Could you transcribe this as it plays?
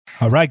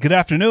All right. Good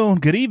afternoon.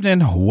 Good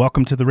evening.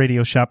 Welcome to the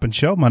Radio Shopping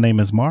Show. My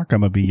name is Mark.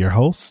 I'm going to be your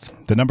host.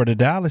 The number to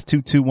dial is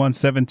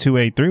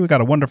 221-7283. We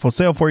got a wonderful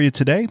sale for you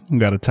today. We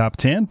got a top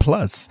 10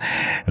 plus.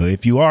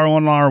 If you are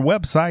on our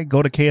website,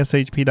 go to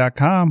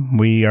kshp.com.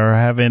 We are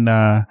having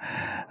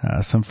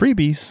some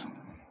freebies.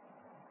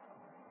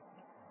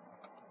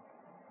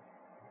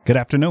 Good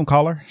afternoon,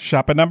 caller.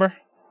 Shopping number.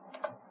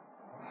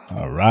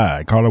 All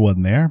right. Caller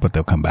wasn't there, but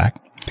they'll come back.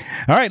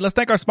 All right, let's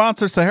thank our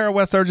sponsor, Sahara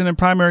West Urgent and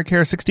Primary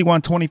Care,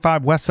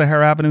 6125 West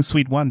Sahara Avenue,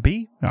 Suite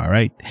 1B. All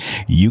right,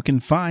 you can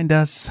find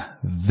us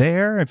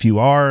there if you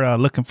are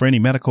looking for any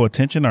medical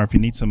attention or if you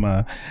need some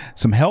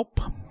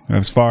help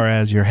as far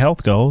as your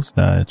health goes.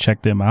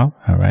 Check them out.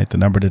 All right, the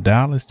number to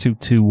dial is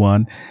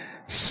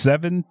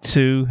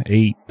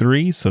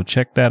 221-7283. So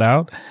check that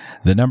out.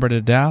 The number to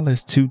dial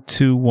is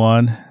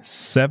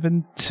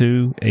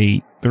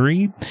 221-7283.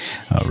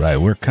 All right,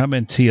 we're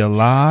coming to you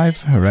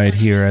live right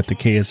here at the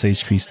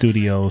KSHP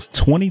Studios,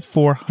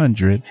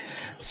 2400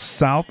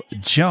 South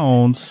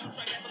Jones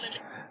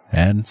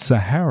and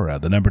Sahara.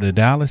 The number to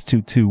dial is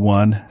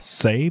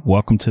 221-SAVE.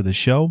 Welcome to the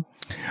show.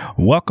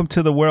 Welcome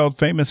to the world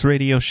famous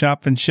Radio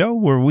Shopping Show,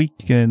 where we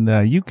can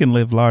you can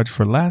live large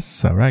for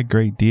less. All right,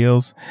 great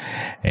deals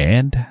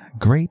and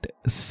great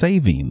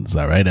savings.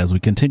 All right, as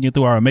we continue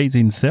through our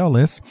amazing sale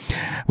list,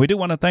 we do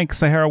want to thank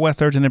Sahara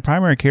West Urgent and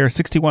Primary Care,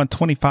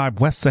 6125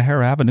 West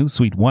Sahara Avenue,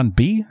 Suite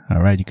 1B.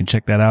 All right, you can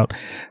check that out.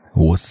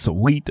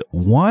 Suite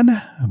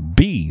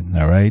 1B.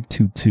 All right,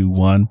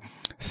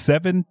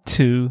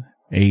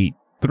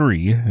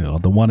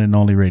 221-7283. The one and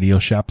only Radio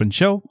Shopping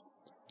Show,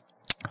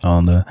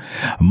 on the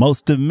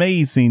most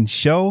amazing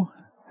show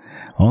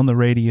on the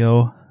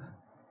radio,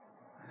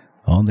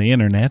 on the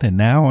internet, and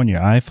now on your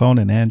iPhone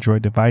and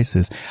Android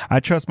devices. I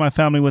trust my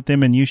family with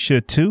them, and you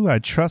should too. I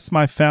trust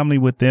my family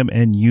with them,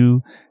 and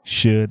you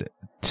should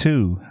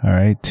too. All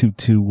right,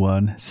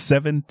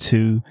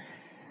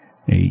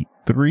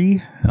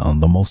 221-7283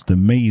 on the most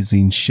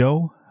amazing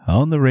show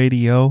on the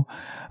radio,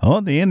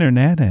 on the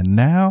internet, and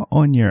now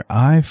on your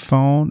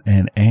iPhone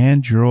and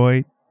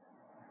Android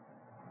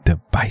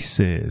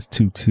devices.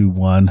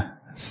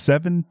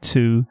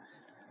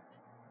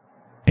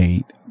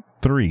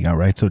 221-7283. All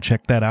right, so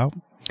check that out.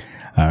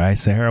 All right,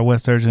 Sahara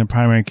West Urgent and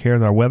Primary Care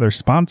is our weather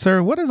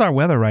sponsor. What is our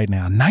weather right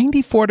now?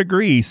 94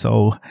 degrees.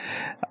 So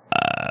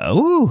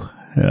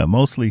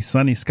mostly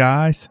sunny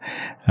skies.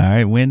 All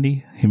right,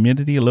 windy,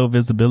 humidity, a little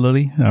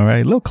visibility. All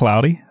right, a little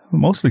cloudy,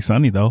 mostly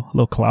sunny though, a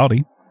little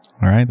cloudy.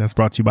 All right, that's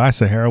brought to you by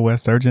Sahara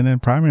West Urgent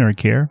and Primary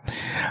Care.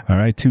 All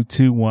right,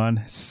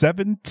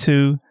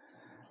 221-7283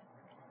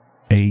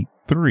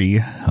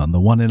 on the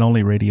one and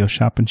only Radio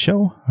Shopping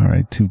Show. All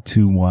right,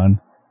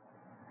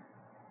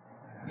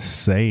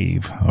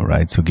 221-SAVE. All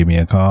right, so give me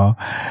a call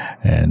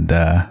and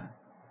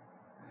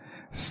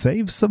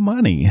save some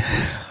money.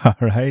 All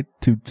right,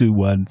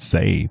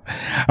 221-SAVE.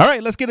 All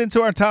right, let's get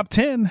into our top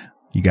 10.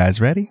 You guys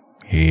ready?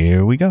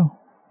 Here we go.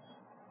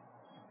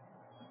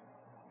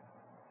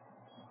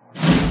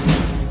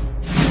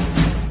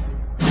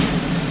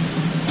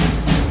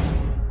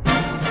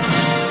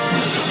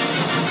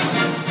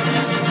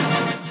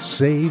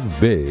 Save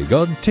big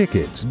on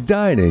tickets,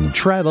 dining,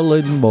 travel,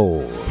 and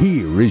more.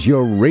 Here is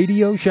your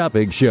Radio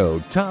Shopping Show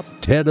Top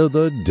 10 of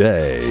the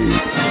day.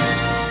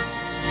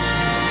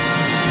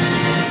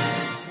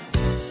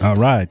 All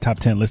right, top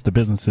 10 list of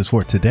businesses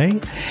for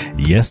today.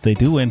 Yes, they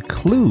do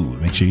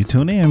include, make sure you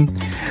tune in,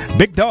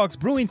 Big Dogs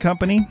Brewing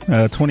Company,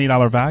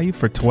 $20 value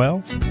for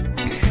 12.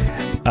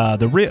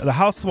 The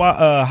House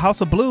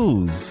of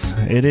Blues.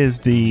 It is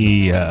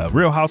the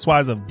Real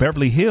Housewives of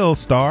Beverly Hills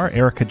star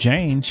Erica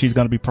Jane. She's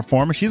going to be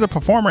performing. She's a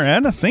performer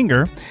and a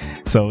singer,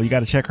 so you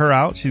got to check her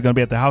out. She's going to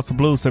be at the House of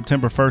Blues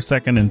September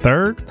 1st, 2nd, and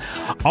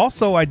 3rd.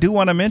 Also, I do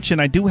want to mention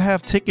I do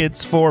have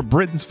tickets for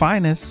Britain's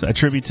Finest, a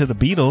tribute to the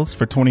Beatles,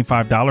 for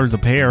 $25 a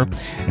pair.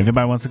 If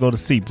anybody wants to go to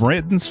see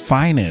Britain's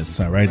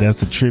Finest, all right,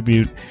 that's a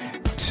tribute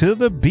to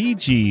the Bee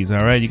Gees.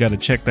 All right, you got to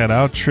check that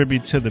out.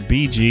 Tribute to the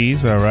Bee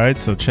Gees. All right,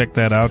 so check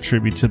that out.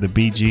 Tribute to the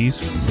Bee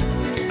Gees.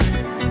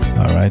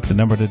 All right, the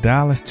number to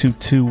dial is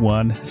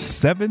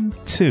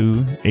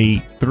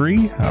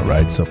 221-7283. All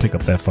right, so pick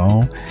up that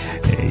phone.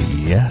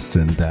 Yes,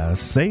 and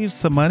save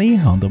some money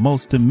on the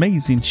most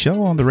amazing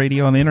show on the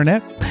radio and the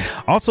internet.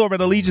 Also, over at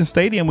Allegiant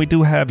Stadium, we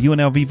do have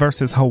UNLV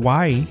versus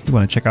Hawaii. You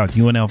want to check out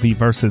UNLV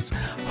versus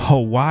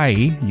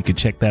Hawaii? You can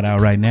check that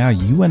out right now.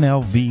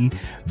 UNLV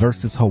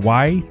versus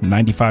Hawaii,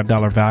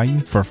 $95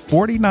 value for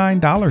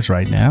 $49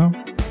 right now.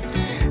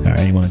 All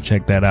right, you want to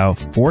check that out,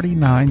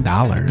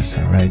 $49.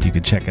 All right, you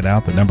can check it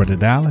out. The number to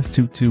dial is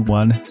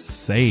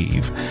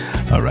 221-SAVE.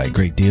 All right,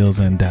 great deals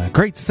and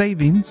great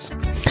savings.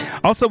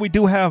 Also, we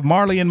do have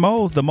Marley and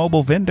Mo's, the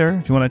mobile vendor.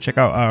 If you want to check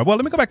out, well,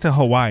 let me go back to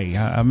Hawaii.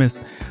 I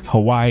missed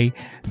Hawaii.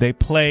 They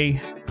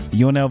play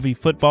UNLV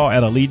football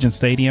at Allegiant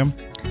Stadium.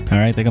 All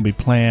right, they're going to be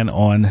playing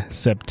on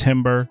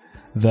September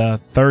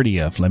the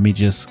 30th. I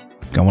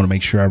want to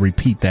make sure I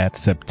repeat that.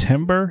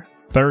 September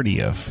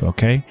 30th.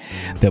 Okay.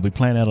 They'll be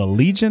playing at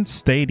Allegiant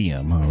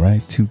Stadium. All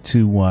right.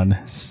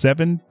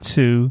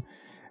 221-7283.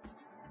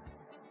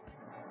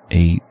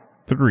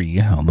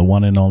 on the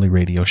one and only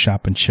Radio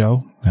Shopping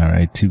Show. All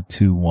right,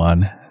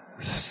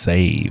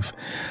 221-SAVE.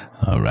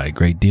 All right,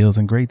 great deals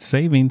and great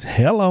savings.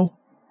 Hello.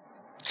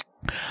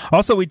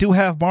 Also, we do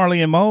have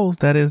Marley and Mo's.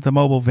 That is the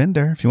mobile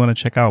vendor. If you want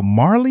to check out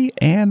Marley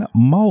and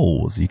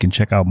Mo's, you can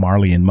check out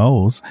Marley and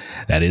Mo's.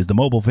 That is the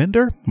mobile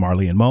vendor,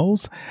 Marley and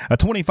Mo's. A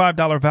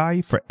 $25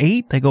 value for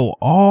 8. They go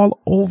all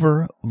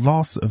over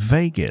Las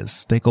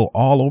Vegas.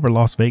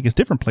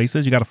 Different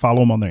places. You got to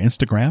follow them on their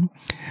Instagram.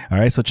 All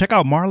right. So check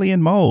out Marley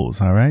and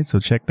Mo's. All right. So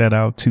check that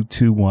out.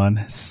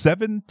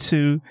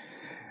 221-7283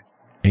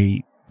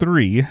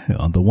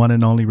 on the one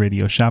and only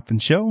Radio Shopping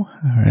Show.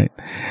 All right.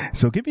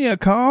 So give me a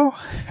call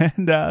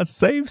and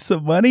save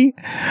some money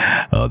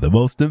on the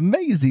most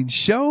amazing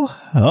show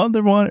on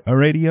the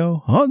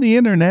radio, on the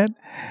internet,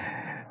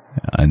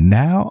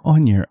 now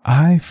on your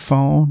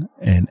iPhone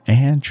and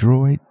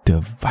Android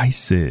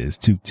devices.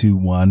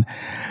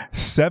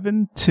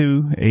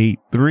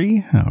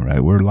 221-7283. All right.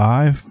 We're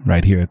live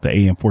right here at the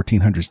AM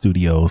 1400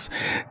 studios.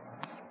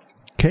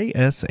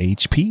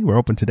 KSHP. We're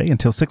open today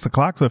until 6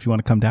 o'clock. So if you want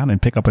to come down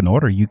and pick up an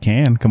order, you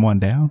can come on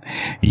down.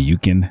 You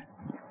can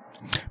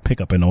pick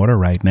up an order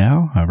right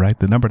now. All right.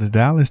 The number to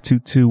dial is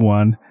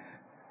 221-7283.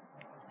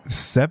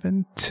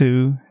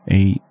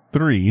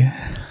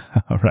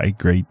 All right.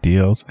 Great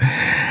deals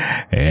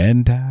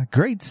and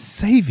great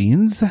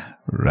savings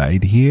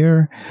right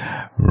here,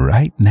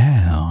 right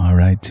now. All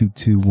right.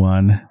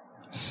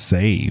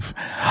 221-SAVE.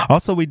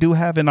 Also, we do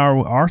have in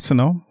our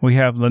arsenal, we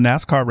have the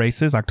NASCAR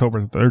races,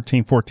 October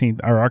 13th,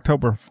 14th, or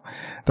October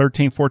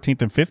 13th,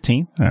 14th, and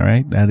 15th. All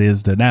right. That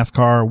is the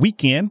NASCAR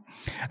weekend.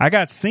 I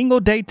got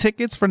single day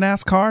tickets for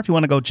NASCAR. If you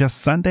want to go just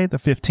Sunday, the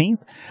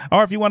 15th,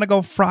 or if you want to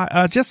go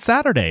just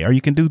Saturday, or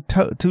you can do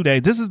 2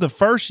 days. This is the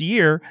first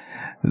year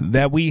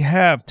that we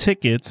have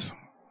tickets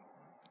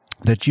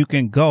that you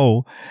can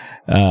go,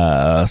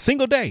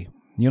 single day.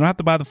 You don't have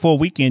to buy the full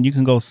weekend. You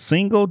can go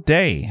single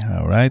day.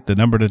 All right. The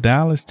number to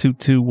dial is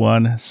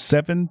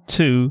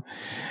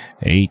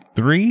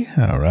 221-7283.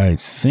 All right.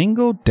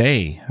 Single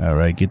day. All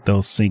right. Get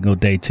those single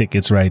day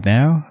tickets right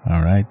now.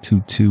 All right.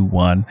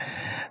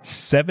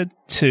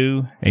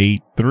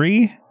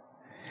 221-7283.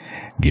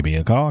 Give me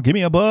a call. Give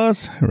me a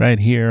buzz right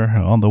here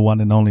on the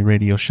one and only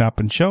Radio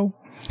Shopping Show.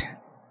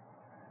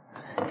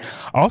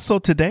 Also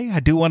today, I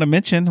do want to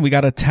mention we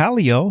got a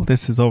Talio.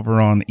 This is over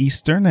on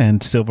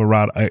Eastern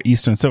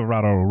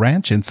Silverado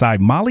Ranch inside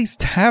Molly's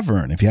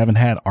Tavern. If you haven't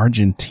had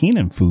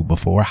Argentinian food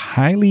before,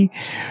 highly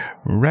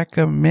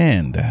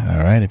recommend.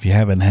 All right. If you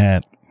haven't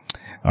had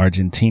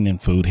Argentinian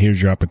food,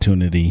 here's your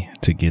opportunity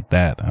to get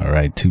that. All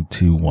right.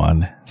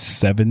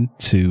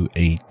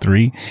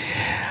 221-7283.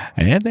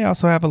 And they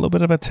also have a little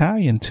bit of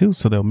Italian too.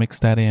 So they'll mix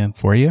that in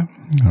for you.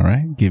 All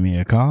right. Give me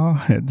a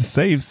call and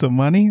save some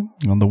money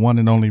on the one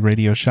and only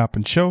Radio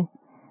Shopping Show.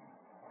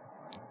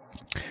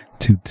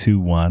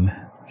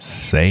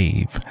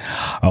 221-SAVE.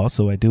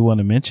 Also, I do want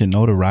to mention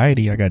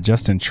Notoriety. I got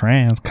Justin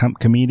Trans,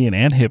 comedian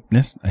and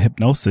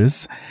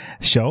hypnosis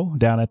show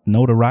down at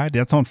Notoriety.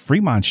 That's on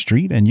Fremont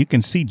Street. And you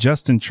can see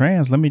Justin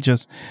Trans. I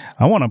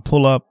want to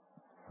pull up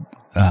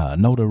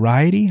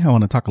Notoriety. I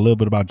want to talk a little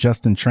bit about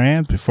Justin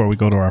Trans before we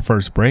go to our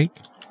first break.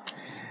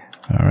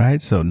 All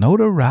right. So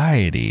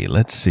Notoriety.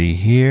 Let's see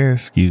here.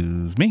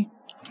 Excuse me.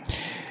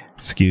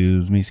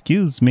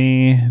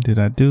 Did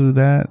I do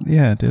that?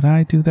 Yeah. Did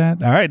I do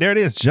that? All right. There it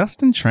is.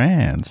 Justin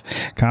Trans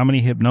comedy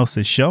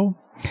hypnosis show.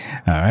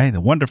 All right.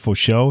 A wonderful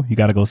show. You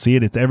got to go see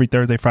it. It's every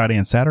Thursday, Friday,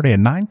 and Saturday at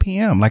 9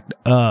 p.m. Like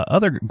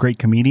other great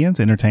comedians,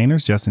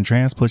 entertainers, Justin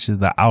Trans pushes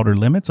the outer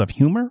limits of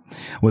humor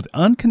with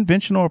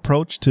unconventional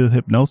approach to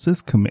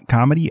hypnosis,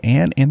 comedy,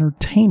 and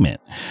entertainment.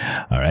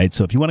 All right.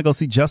 So if you want to go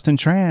see Justin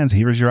Trans,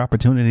 here is your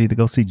opportunity to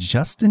go see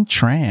Justin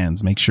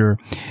Trans. Make sure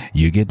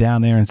you get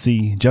down there and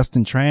see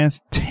Justin Trans.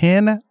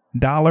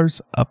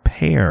 $10 a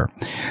pair.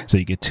 So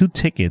you get 2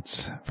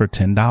 tickets for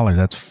 $10.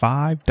 That's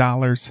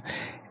 $5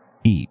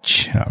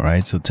 each. All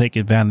right. So take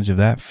advantage of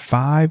that.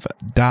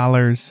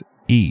 $5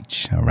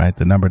 each. All right.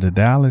 The number to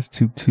dial is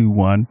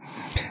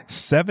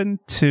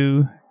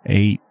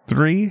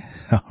 221-7283.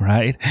 All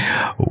right.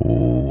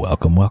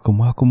 Welcome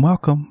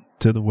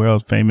to the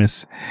world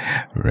famous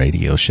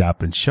Radio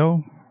Shopping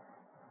Show.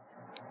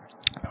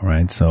 All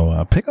right.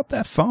 So pick up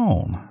that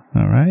phone.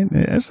 All right.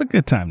 It's a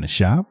good time to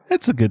shop.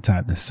 It's a good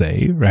time to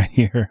save right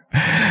here.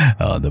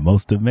 The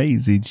most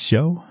amazing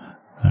show.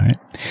 All right.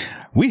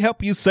 We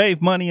help you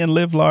save money and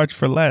live large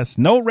for less.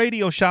 No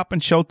Radio Shopping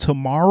Show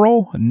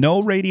tomorrow.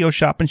 No Radio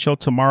Shopping Show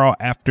tomorrow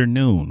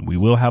afternoon. We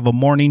will have a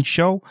morning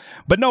show,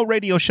 but no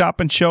Radio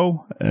Shopping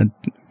Show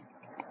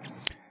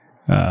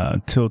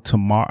till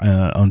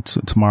tomorrow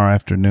tomorrow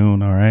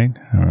afternoon. All right.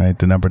 All right.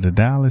 The number to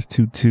dial is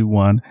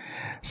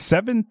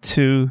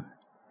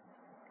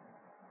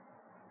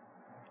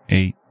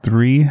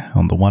 221-7283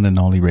 on the one and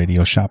only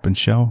Radio Shopping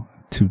Show.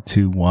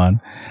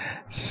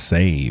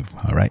 221-SAVE.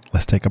 All right.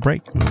 Let's take a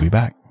break. We'll be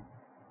back.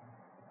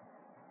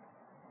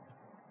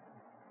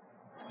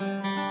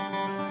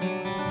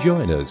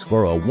 Join us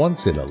for a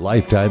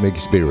once-in-a-lifetime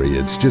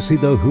experience to see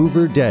the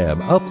Hoover Dam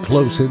up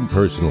close and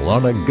personal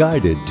on a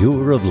guided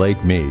tour of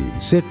Lake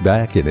Mead. Sit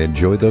back and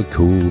enjoy the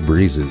cool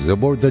breezes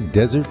aboard the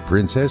Desert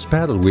Princess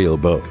paddle wheel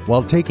boat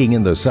while taking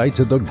in the sights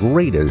of the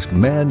greatest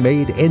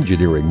man-made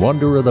engineering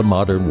wonder of the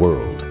modern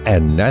world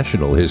and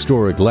National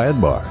Historic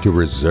Landmark. To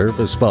reserve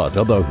a spot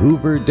on the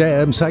Hoover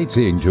Dam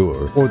sightseeing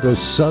tour or the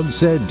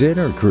Sunset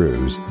Dinner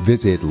Cruise,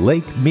 visit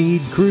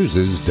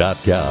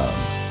LakeMeadCruises.com.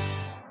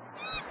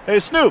 Hey,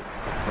 Snoop,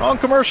 wrong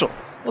commercial.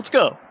 Let's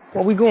go.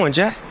 Where we going,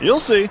 Jack? You'll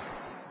see.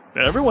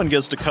 Everyone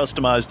gets to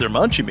customize their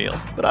munchie meal,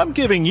 but I'm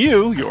giving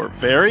you your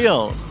very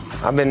own.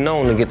 I've been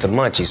known to get the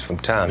munchies from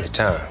time to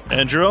time.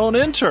 And your own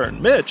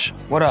intern, Mitch.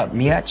 What up,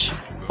 Miach?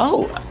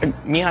 Oh,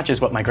 Miach is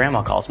what my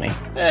grandma calls me.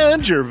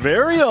 And your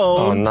very Oh,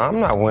 own. no,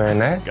 I'm not wearing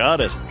that. Got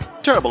it.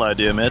 Terrible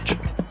idea, Mitch.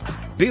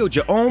 Build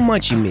your own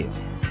munchie meal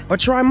or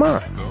try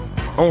mine.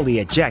 Only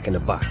at Jack in the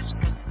Box.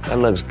 That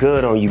looks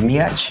good on you,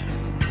 Miach.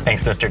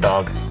 Thanks, Mr.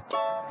 Dog.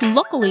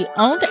 Locally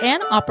owned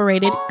and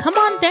operated, come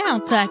on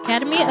down to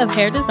Academy of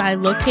Hair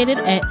Design located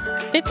at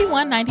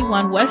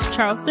 5191 West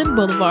Charleston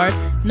Boulevard,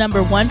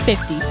 number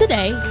 150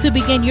 today to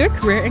begin your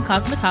career in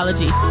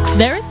cosmetology.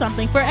 There is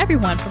something for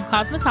everyone from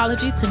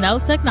cosmetology to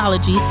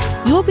nanotechnology.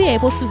 You will be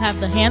able to have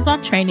the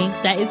hands-on training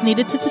that is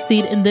needed to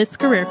succeed in this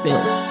career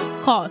field.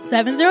 Call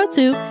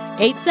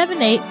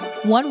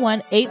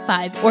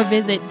 702-878-1185 or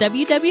visit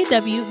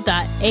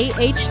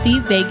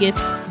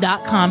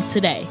www.ahdvegas.com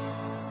today.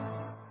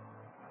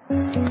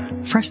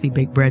 Freshly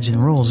baked breads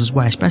and rolls is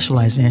what I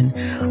specialize in,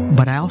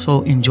 but I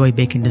also enjoy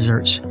baking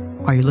desserts.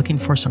 Are you looking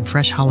for some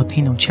fresh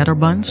jalapeno cheddar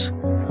buns?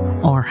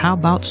 Or how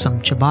about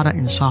some ciabatta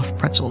and soft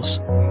pretzels?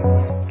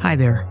 Hi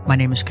there, my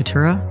name is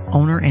Katura,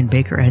 owner and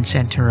baker at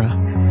Santura.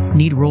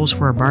 Need rolls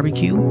for a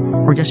barbecue?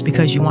 Or just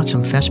because you want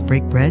some fresh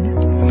baked bread?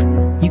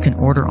 You can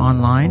order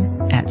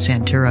online at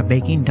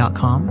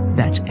santurabaking.com.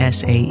 That's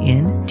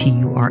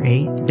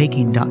SANTURA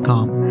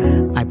baking.com.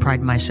 I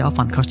pride myself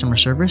on customer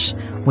service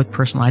with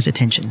personalized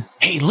attention.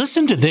 Hey,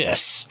 listen to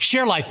this.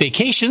 Share Life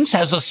Vacations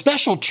has a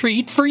special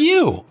treat for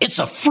you. It's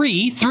a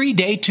free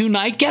 3-day,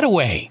 2-night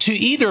getaway to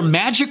either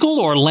magical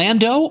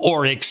Orlando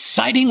or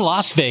exciting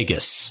Las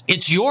Vegas.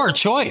 It's your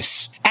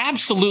choice.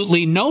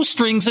 Absolutely no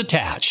strings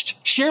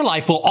attached. Share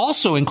Life will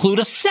also include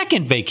a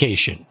second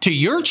vacation to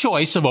your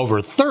choice of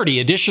over 30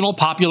 additional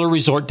popular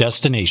resort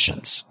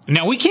destinations.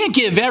 Now, we can't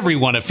give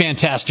everyone a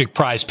fantastic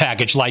prize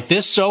package like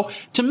this, so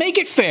to make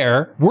it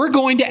fair, we're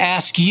going to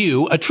ask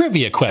you a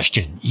trivia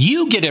question.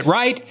 You get it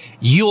right,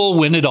 you'll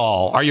win it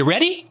all. Are you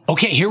ready?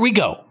 Okay, here we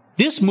go.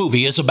 This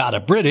movie is about a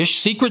British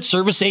Secret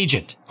Service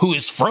agent who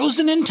is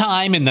frozen in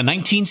time in the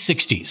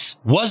 1960s.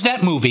 Was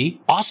that movie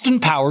Austin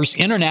Powers'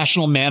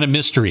 International Man of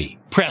Mystery?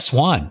 Press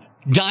 1.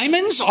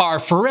 Diamonds Are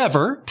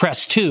Forever?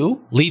 Press 2.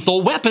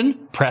 Lethal Weapon?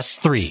 Press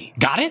 3.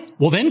 Got it?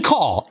 Well, then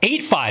call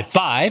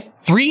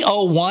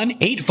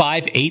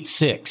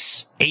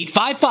 855-301-8586.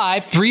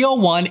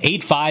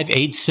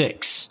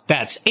 855-301-8586.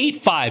 That's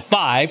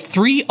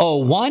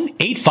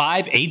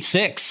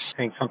 855-301-8586. I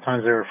think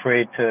sometimes they're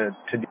afraid to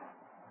do.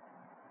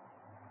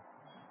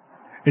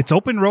 It's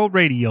Open Road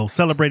Radio,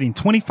 celebrating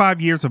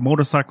 25 years of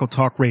motorcycle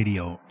talk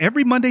radio.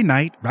 Every Monday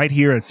night, right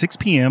here at 6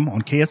 p.m.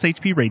 on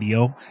KSHP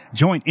Radio,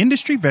 join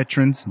industry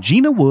veterans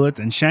Gina Woods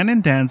and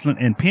Shannon Danslin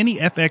and Penny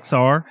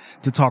FXR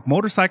to talk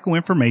motorcycle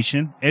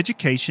information,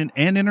 education,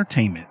 and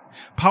entertainment.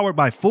 Powered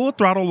by Full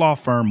Throttle Law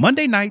Firm,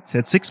 Monday nights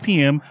at 6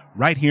 p.m.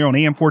 right here on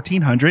AM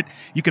 1400.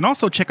 You can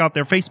also check out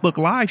their Facebook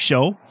Live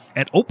show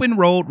at Open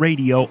Road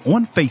Radio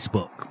on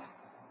Facebook.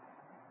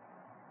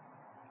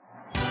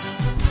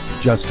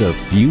 Just a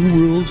few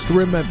rules to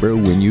remember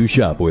when you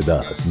shop with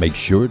us. Make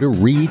sure to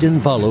read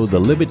and follow the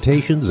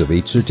limitations of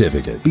each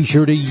certificate. Be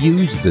sure to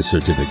use the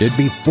certificate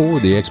before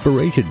the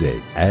expiration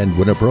date. And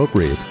when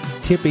appropriate,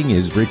 tipping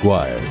is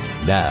required.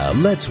 Now,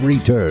 let's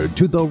return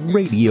to the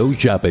Radio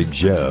Shopping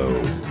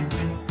Show.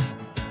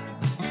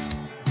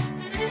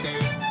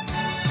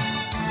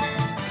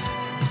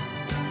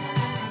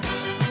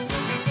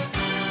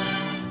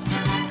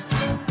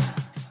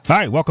 All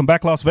right, welcome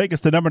back, Las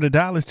Vegas. The number to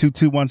dial is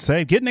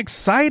 221-SAVE. Getting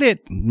excited.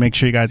 Make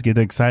sure you guys get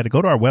excited.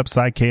 Go to our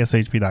website,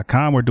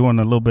 kshp.com. We're doing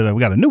a little bit of, we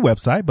got a new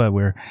website, but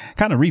we're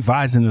kind of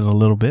revising it a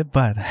little bit.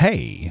 But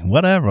hey,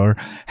 whatever.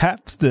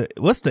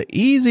 What's the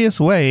easiest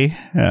way,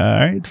 all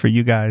right, for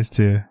you guys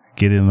to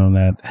get in on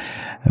that?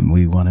 And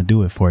we want to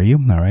do it for you.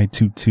 All right,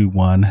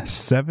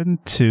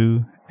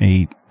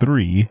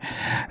 221-7283.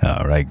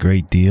 All right,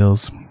 great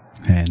deals.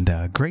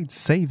 And great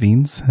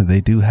savings.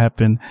 They do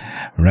happen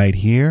right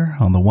here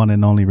on the one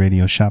and only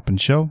Radio Shopping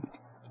Show.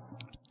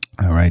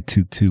 All right,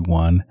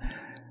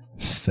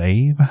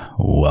 221-SAVE.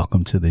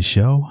 Welcome to the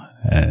show.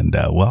 And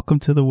welcome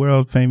to the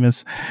world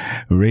famous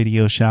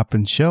Radio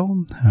Shopping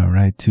Show. All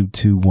right,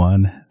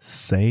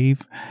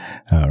 221-SAVE.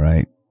 All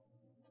right.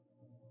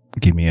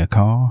 Give me a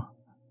call.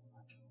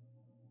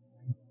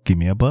 Give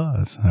me a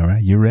buzz. All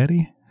right, you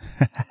ready?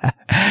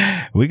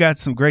 We got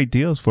some great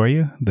deals for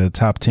you. The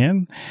top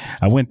 10.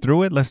 I went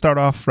through it. Let's start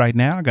off right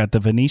now. I got the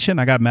Venetian.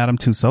 I got Madame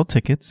Tussauds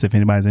tickets. If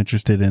anybody's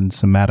interested in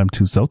some Madame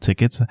Tussauds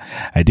tickets,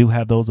 I do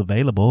have those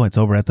available. It's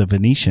over at the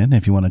Venetian.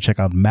 If you want to check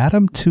out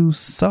Madame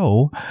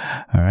Tussauds.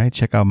 All right.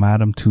 Check out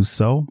Madame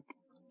Tussauds.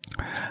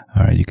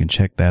 All right. You can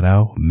check that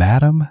out.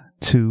 Madame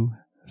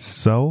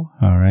Tussauds.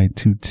 All right.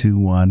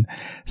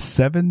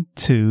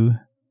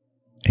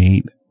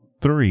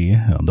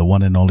 221-7283 on the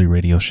one and only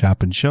Radio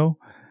Shopping Show.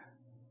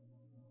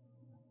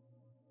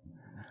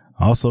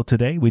 Also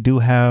today, we do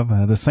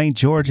have the St.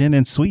 George Inn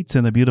and Suites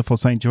in the beautiful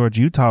St. George,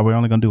 Utah. We're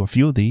only going to do a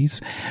few of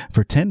these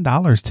for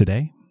 $10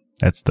 today.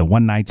 That's the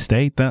one night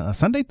stay,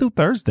 Sunday through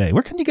Thursday.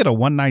 Where can you get a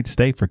one night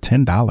stay for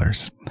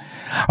 $10?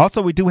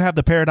 Also, we do have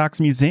the Paradox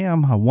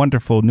Museum, a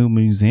wonderful new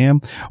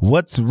museum.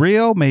 What's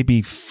real may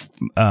be true.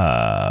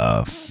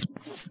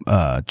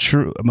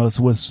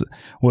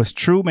 What's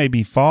true may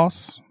be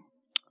false.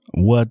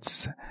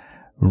 What's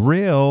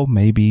real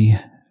may be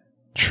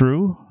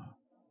true.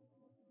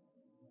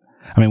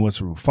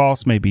 What's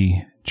false may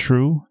be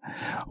true.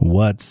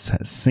 What's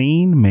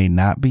seen may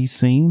not be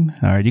seen.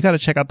 All right. You got to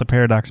check out the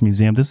Paradox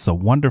Museum. This is a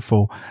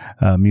wonderful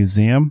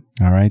museum.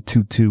 All right.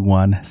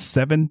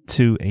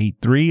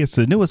 221-7283. It's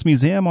the newest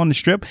museum on the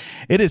Strip.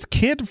 It is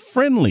kid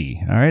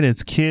friendly. All right.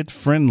 It's kid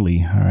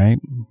friendly. All right.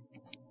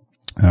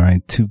 All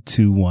right.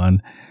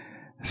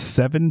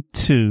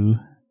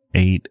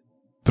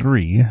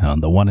 221-7283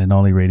 on the one and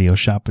only Radio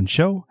Shopping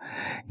Show.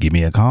 Give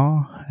me a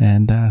call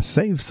and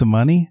save some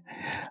money.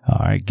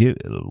 All right.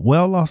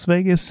 Las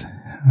Vegas.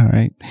 All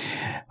right.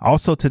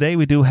 Also today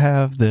we do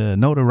have the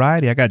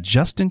notoriety. I got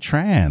Justin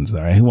Trans.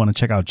 All right. Who want to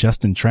check out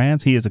Justin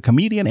Trans? He is a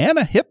comedian and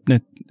a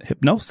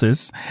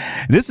hypnosis.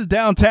 This is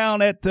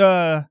downtown at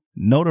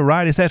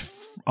Notoriety. It's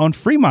on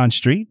Fremont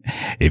Street.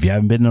 If you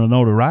haven't been to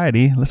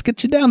Notoriety, let's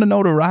get you down to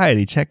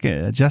Notoriety. Check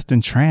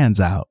Justin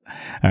Trans out.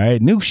 All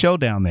right. New show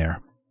down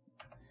there.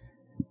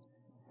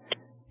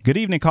 Good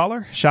evening,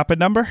 caller. Shopping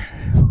number.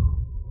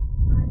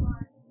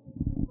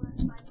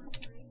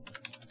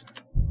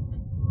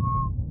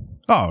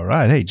 All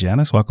right. Hey,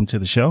 Janice. Welcome to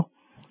the show.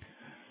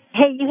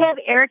 Hey, you have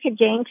Erica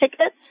Jane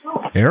tickets?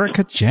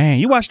 Erica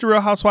Jane. You watch The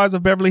Real Housewives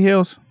of Beverly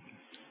Hills?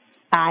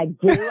 I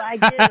do.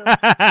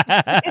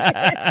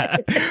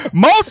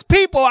 Most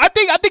people, I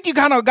think you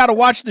kind of got to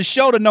watch the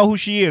show to know who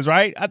she is,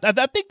 right? I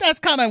think that's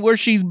kind of where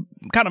she's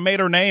kind of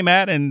made her name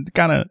at, and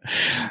kind of,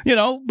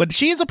 but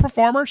she's a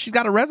performer. She's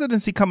got a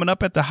residency coming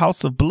up at the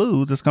House of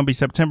Blues. It's going to be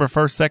September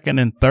 1st,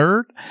 2nd, and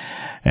 3rd.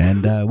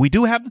 And we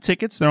do have the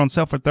tickets. They're on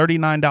sale for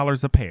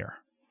 $39 a pair.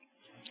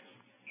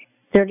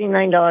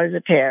 $39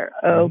 a pair.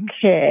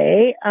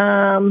 Okay.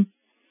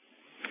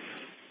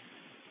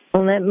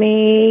 Let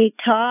me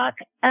talk,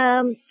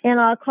 and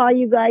I'll call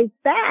you guys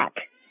back.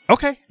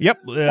 Okay.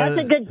 Yep. That's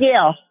a good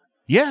deal.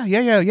 Yeah.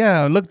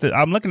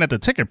 I'm looking at the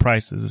ticket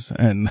prices,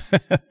 and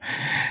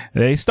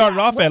they started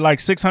off at like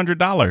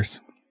 $600.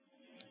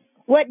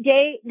 What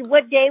day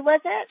was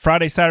it?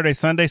 Friday, Saturday,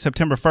 Sunday,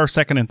 September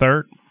 1st, 2nd, and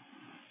 3rd.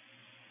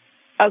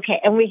 Okay.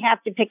 And we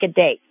have to pick a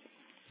date.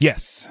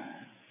 Yes.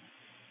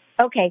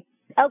 Okay.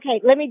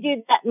 Let me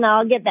do that, and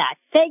I'll get back.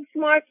 Thanks,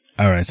 Mark.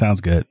 All right.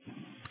 Sounds good.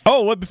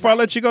 Oh, before I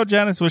let you go,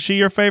 Janice, was she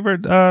your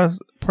favorite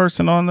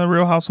person on The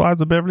Real Housewives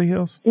of Beverly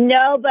Hills?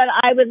 No, but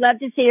I would love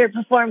to see her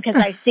perform,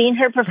 because I've seen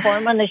her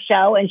perform on the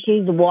show, and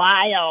she's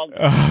wild.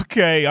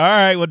 Okay. All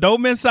right. Well, don't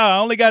miss out. I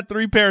only got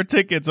 3 pair of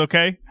tickets,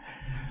 okay?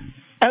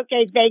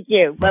 Okay. Thank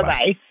you.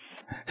 Bye-bye.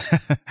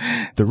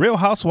 The Real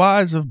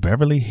Housewives of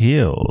Beverly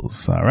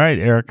Hills. All right,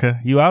 Erica,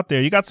 you out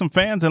there? You got some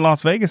fans in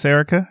Las Vegas,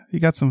 Erica. You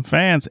got some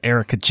fans,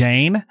 Erica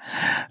Jane.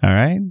 All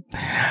right.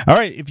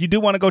 If you do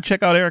want to go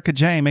check out Erica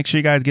Jane, make sure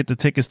you guys get the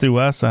tickets through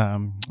us.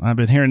 I've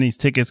been hearing these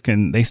tickets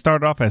they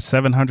start off at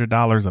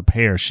 $700 a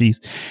pair.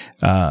 She's,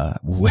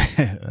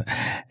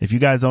 if you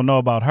guys don't know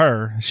about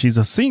her, she's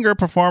a singer,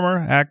 performer,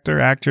 actor,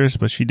 actress,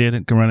 but she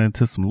did run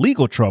into some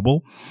legal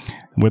trouble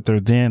with her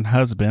then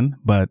husband,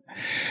 but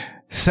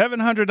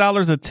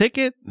 $700 a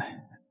ticket.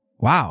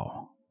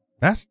 Wow.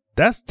 That's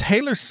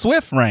Taylor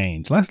Swift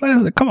range. Let's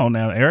come on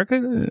now,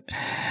 Erica.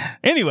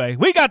 Anyway,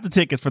 we got the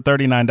tickets for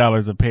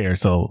 $39 a pair.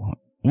 So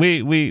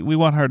we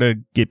want her to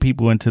get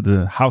people into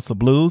the House of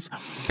Blues.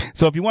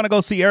 So if you want to go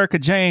see Erica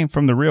Jane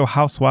from The Real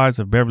Housewives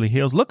of Beverly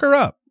Hills, look her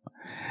up.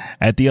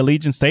 At the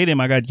Allegiant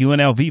Stadium, I got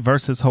UNLV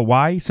versus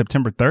Hawaii,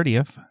 September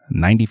 30th,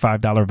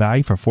 $95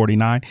 value for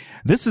 $49.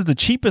 This is the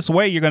cheapest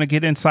way you're going to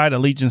get inside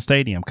Allegiant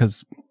Stadium,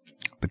 because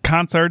the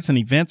concerts and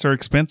events are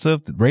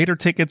expensive. The Raider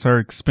tickets are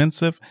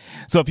expensive.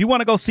 So if you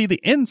want to go see the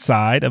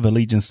inside of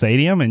Allegiant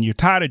Stadium and you're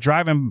tired of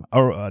driving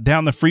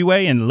down the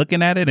freeway and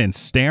looking at it and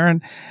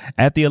staring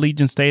at the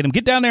Allegiant Stadium,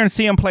 get down there and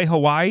see them play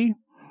Hawaii.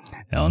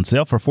 On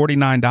sale for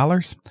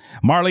 $49.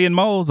 Marley and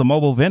Mo's, a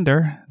mobile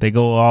vendor. They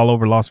go all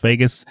over Las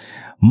Vegas,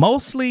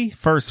 mostly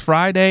first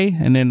Friday,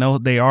 and then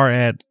they are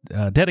at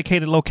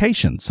dedicated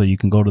locations. So you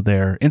can go to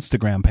their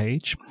Instagram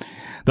page.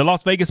 The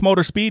Las Vegas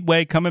Motor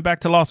Speedway coming back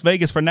to Las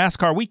Vegas for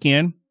NASCAR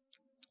weekend.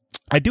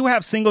 I do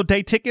have single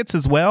day tickets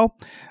as well.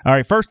 All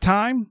right. First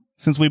time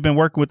since we've been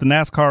working with the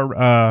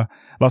NASCAR,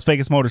 Las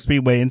Vegas Motor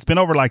Speedway. And it's been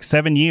over like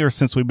 7 years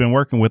since we've been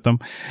working with them.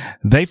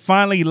 They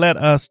finally let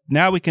us,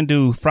 now we can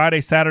do Friday,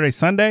 Saturday,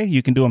 Sunday.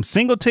 You can do them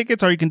single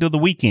tickets or you can do the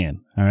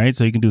weekend. All right.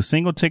 So you can do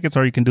single tickets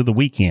or you can do the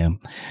weekend.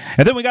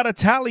 And then we got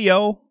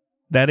Italio.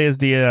 That is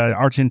the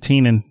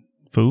Argentinian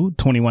food,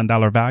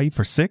 $21 value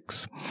for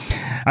 6.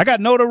 I got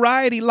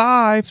Notoriety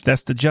Live.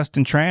 That's the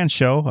Justin Tran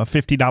show, a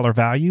 $50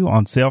 value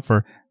on sale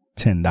for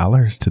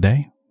 $10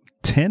 today.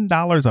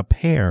 $10 a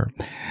pair.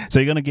 So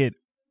you're going to get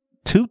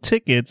 2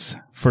 tickets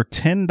for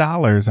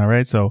 $10. All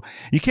right. So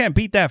you can't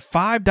beat that.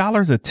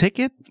 $5 a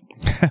ticket.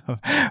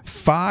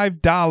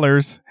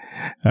 $5.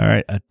 All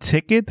right. A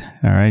ticket.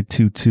 All right.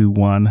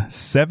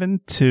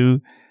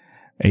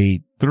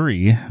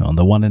 221-7283 on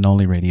the one and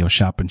only Radio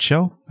Shopping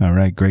Show. All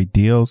right. Great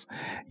deals.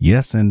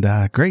 Yes.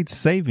 And great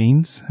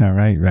savings. All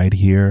right. Right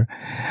here.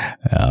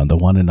 The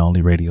one and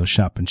only Radio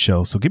Shopping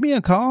Show. So give me a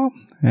call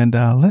and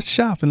let's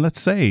shop and let's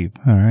save.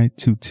 All right.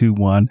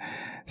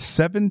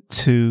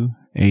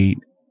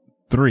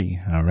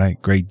 221-7283. All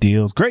right. Great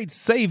deals. Great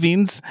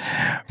savings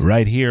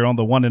right here on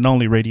the one and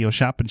only Radio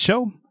Shopping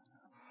Show.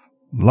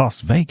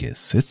 Las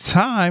Vegas. It's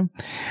time.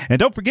 And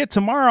don't forget,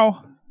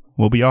 tomorrow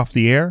we'll be off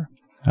the air.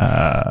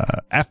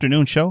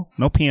 Afternoon show,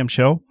 no PM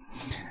show.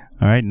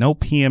 All right. No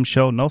PM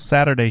show, no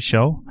Saturday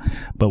show,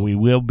 but we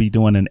will be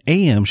doing an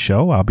AM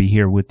show. I'll be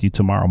here with you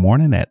tomorrow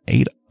morning at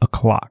 8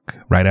 o'clock,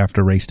 right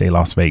after Race Day,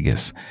 Las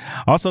Vegas.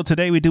 Also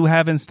today we do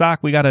have in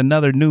stock, we got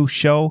another new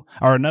show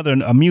or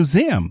a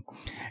museum.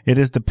 It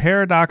is the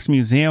Paradox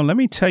Museum. Let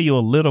me tell you a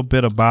little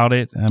bit about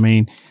it. I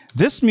mean,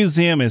 this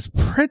museum is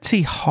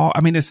pretty hard.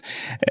 I mean,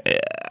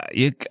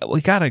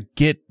 we gotta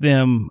get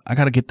them. I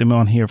gotta get them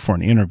on here for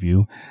an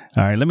interview.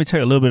 All right. Let me tell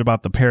you a little bit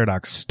about the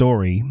Paradox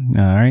story.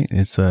 All right.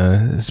 It's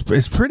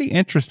pretty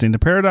interesting. The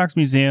Paradox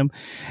Museum,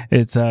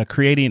 it's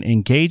creating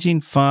engaging,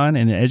 fun,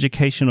 and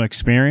educational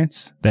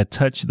experience that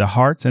touch the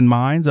hearts and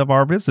minds of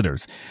our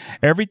visitors.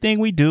 Everything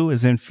we do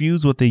is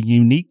infused with a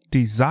unique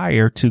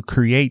desire to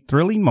create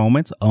thrilling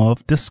moments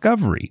of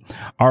discovery.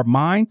 Our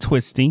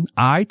mind-twisting,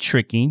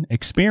 eye-tricking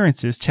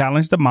experiences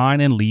challenge the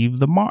mind and leave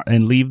their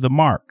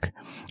mark.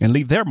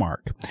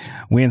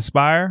 We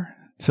inspire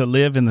to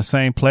live in the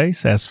same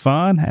place as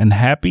fun and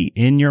happy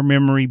in your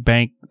memory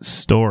bank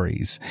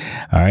stories.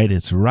 All right.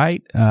 It's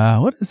right.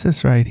 What is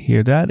this right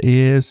here? That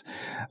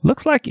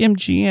looks like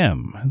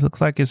MGM. It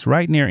looks like it's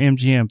right near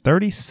MGM,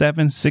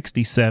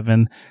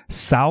 3767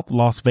 South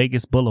Las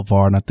Vegas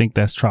Boulevard. And I think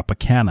that's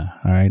Tropicana.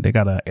 All right. They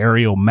got an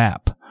aerial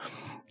map.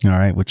 All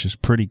right. Which is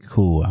pretty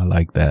cool. I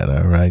like that.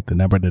 All right. The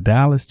number to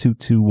dial is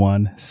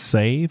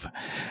 221-SAVE.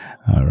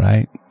 All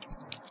right.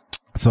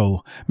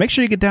 So make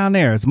sure you get down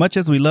there. As much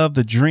as we love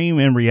to dream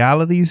in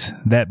realities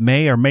that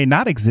may or may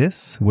not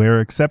exist,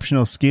 we're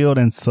exceptional, skilled,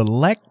 and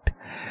select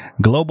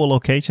global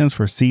locations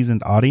for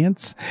seasoned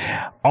audience.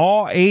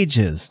 All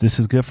ages. This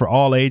is good for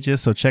all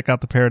ages. So check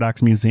out the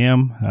Paradox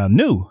Museum,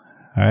 new.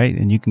 All right.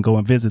 And you can go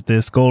and visit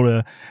this. Go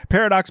to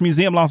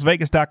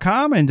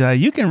paradoxmuseumlasvegas.com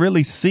and you can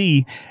really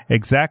see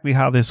exactly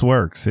how this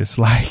works. It's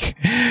like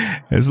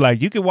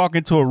you can walk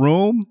into a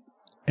room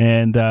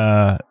and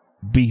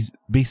be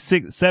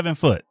 7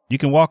 foot. You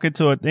can walk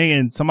into a thing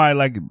and somebody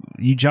like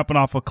you jumping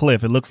off a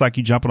cliff. It looks like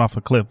you jumping off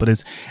a cliff, but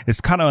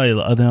it's kind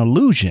of an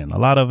illusion. A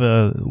lot of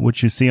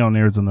what you see on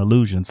there is an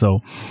illusion.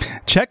 So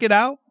check it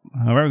out.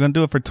 All right, we're going to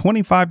do it for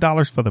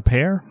 $25 for the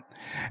pair.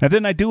 And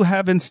then I do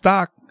have in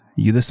stock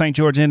the St.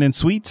 George Inn and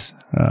Suites,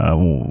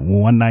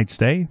 one night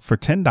stay for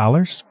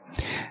 $10.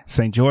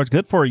 St. George,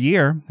 good for a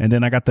year. And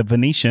then I got the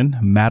Venetian,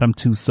 Madame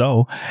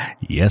Tussauds.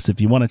 Yes, if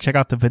you want to check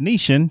out the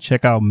Venetian,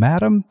 check out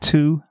Madame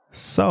Tussauds.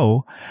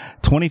 So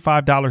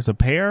 $25 a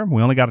pair.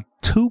 We only got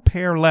 2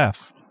 pair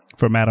left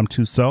for Madame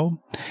Tussauds.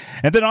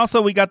 And then also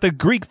we got the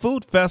Greek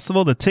Food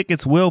Festival. The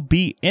tickets will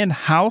be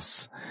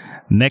in-house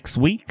next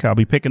week. I'll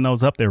be picking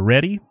those up. They're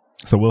ready.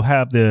 So we'll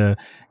have the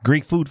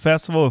Greek Food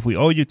Festival. If we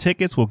owe you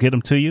tickets, we'll get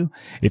them to you.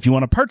 If you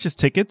want to purchase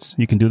tickets,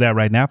 you can do that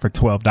right now for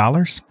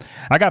 $12.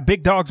 I got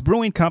Big Dogs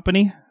Brewing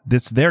Company.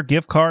 That's their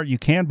gift card. You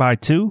can buy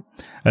 2,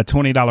 a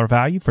 $20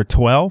 value for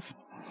 $12.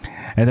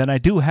 And then I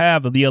do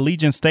have the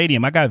Allegiant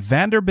Stadium. I got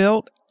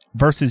Vanderbilt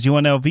versus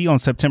UNLV on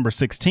September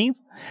 16th.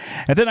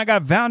 And then I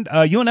got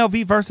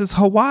UNLV versus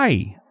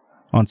Hawaii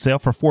on sale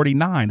for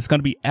 $49. It's going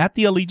to be at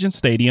the Allegiant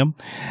Stadium.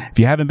 If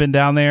you haven't been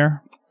down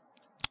there,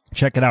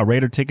 check it out.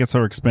 Raider tickets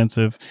are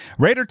expensive.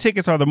 Raider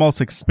tickets are the most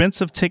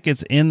expensive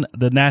tickets in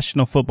the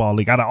National Football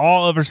League. Out of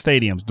all other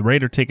stadiums, the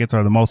Raider tickets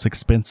are the most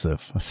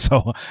expensive.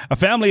 So a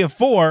family of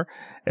 4,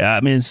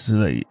 it's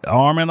an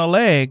arm and a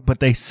leg, but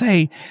they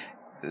say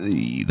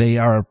they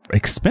are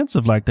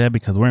expensive like that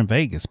because we're in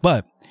Vegas.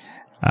 But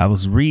I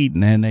was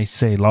reading and they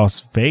say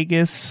Las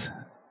Vegas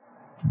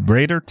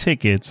Raider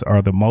tickets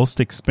are the most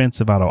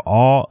expensive out of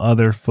all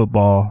other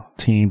football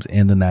teams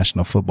in the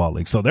National Football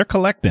League. So they're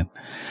collecting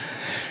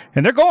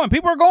and they're going.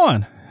 People are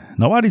going.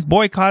 Nobody's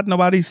boycotting.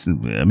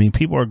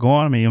 People are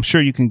going. I'm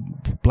sure you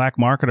can black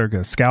market or get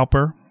a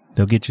scalper.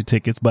 They'll get you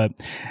tickets, but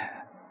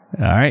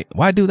all right.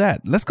 Why do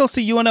that? Let's go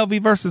see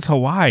UNLV versus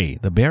Hawaii.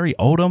 The Barry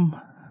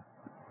Odom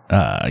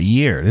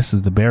year. This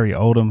is the Barry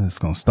Odom. It's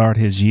going to start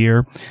his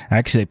year.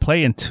 Actually, they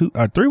play in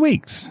 3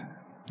 weeks.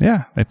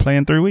 Yeah, they play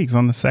in 3 weeks.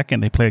 On the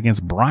 2nd, they play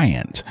against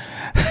Bryant.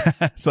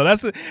 So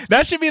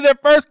that should be their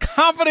first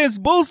confidence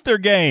booster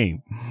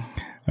game.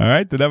 All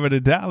right. The number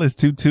to dial is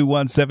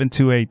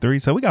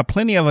 221-7283. So we got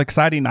plenty of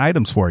exciting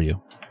items for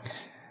you.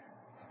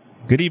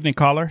 Good evening,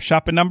 caller.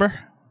 Shopping number.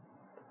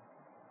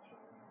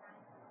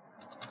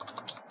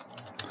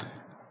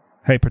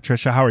 Hey,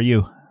 Patricia, how are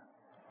you?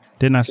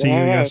 Didn't I see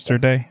you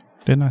yesterday?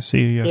 Yes,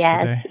 you did.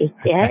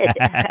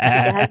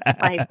 Yes,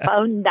 my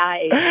phone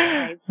died.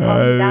 My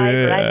phone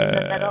died right in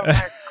the middle of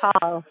our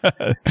call.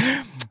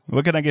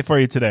 What can I get for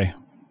you today?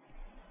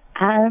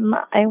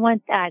 I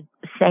want that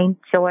St.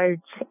 George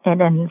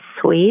Inn and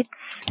Suites.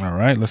 All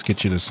right, let's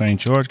get you to St.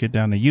 George. Get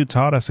down to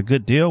Utah. That's a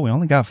good deal. We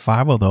only got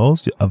 5 of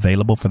those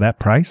available for that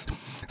price.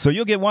 So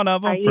you'll get one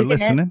of them for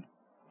listening.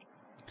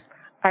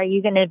 Are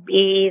you going to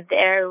be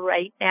there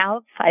right now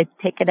if I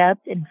pick it up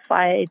in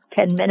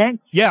 5-10 minutes?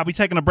 Yeah, I'll be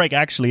taking a break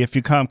actually if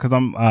you come because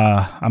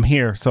I'm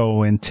here.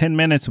 So in 10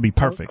 minutes will be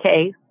perfect.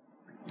 Okay.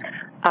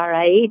 All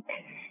right.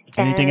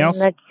 Anything else?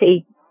 Let's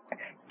see.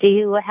 Do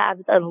you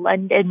have the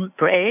London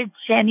Bridge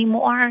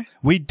anymore?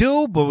 We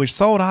do, but we're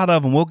sold out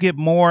of them. We'll get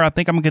more. I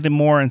think I'm getting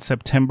more in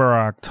September or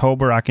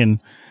October. I can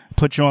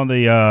put you on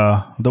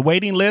the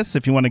waiting list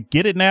if you want to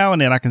get it now,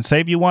 and then I can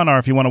save you one, or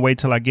if you want to wait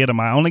till I get them.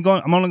 I'm only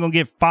going to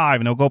get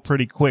 5, and it'll go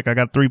pretty quick. I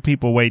got 3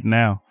 people waiting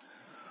now.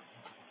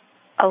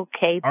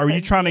 Okay. Are you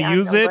trying to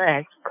use it?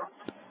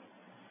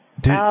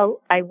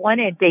 Well, I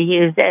wanted to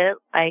use it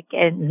like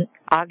in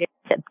August,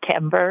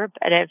 September,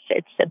 but if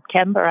it's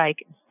September, I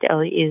can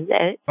still use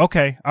it.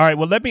 Okay. All right.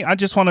 Well, I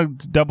just want to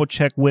double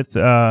check with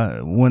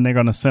when they're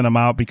going to send them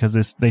out because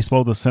they're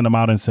supposed to send them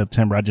out in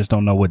September. I just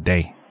don't know what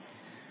day.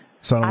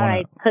 So I don't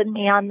want to. Put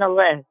me on the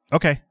list.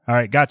 Okay. All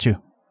right. Got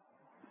you.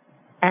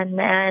 And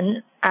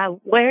then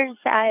where's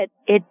that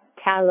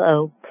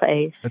Italo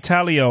place?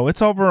 Italio.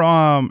 It's over.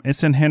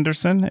 It's in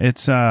Henderson.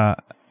 It's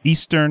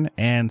Eastern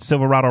and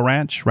Silverado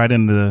Ranch, right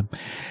in the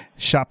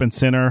shopping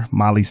center.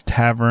 Molly's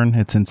Tavern.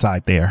 It's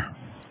inside there.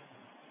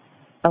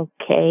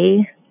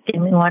 Okay.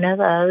 Give me one of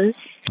those.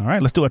 All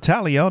right. Let's do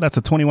Italio. That's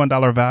a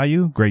 $21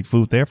 value. Great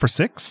food there for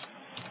 6.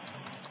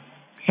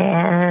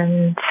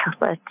 And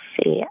let's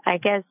see. I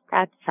guess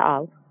that's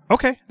all.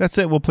 Okay. That's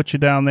it. We'll put you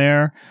down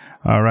there.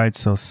 All right.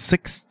 So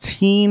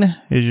 16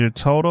 is your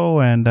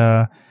total. And,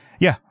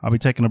 yeah, I'll be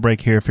taking a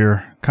break here. If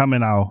you're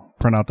coming, I'll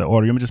print out the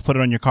order. You want me to just put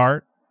it on your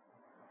card?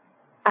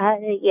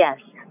 Yes.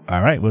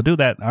 All right. We'll do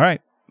that. All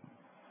right.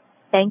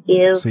 Thank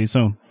you. See you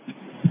soon.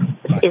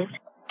 Bye.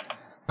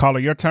 Caller,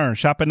 your turn.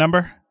 Shopping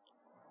number?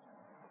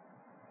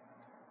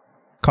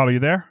 Caller, you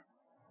there?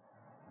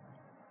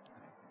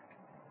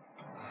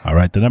 All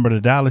right. The number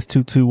to dial is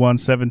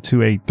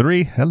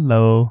 221-7283.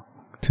 Hello.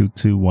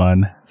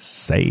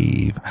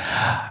 221-SAVE.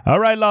 All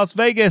right, Las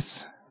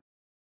Vegas.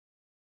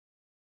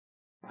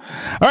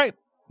 All right.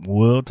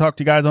 We'll talk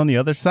to you guys on the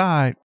other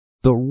side.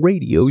 The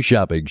Radio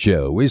Shopping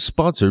Show is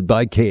sponsored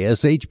by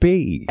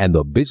KSHP and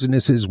the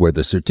businesses where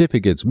the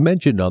certificates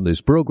mentioned on this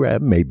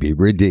program may be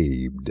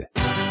redeemed.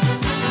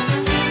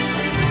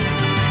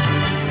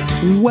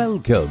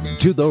 Welcome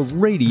to the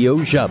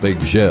Radio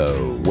Shopping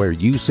Show, where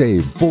you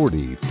save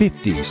 40,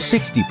 50,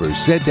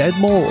 60% and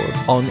more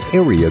on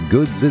area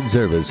goods and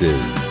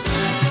services.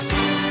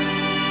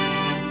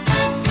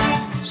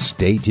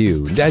 Stay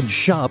tuned and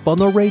shop on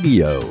the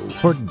radio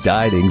for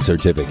dining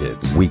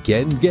certificates,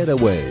 weekend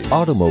getaway,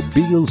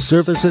 automobile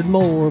service, and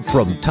more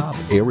from top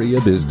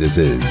area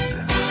businesses.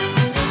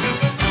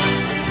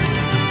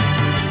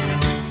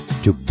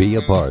 To be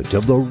a part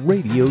of the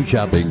Radio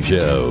Shopping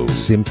Show,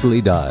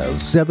 simply dial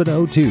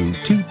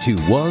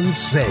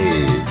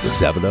 702-221-SAVE,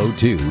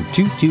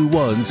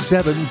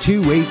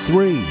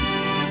 702-221-7283.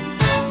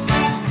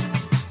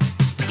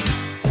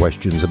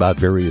 Questions about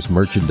various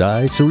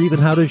merchandise or even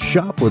how to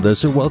shop with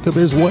us are welcome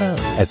as well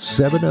at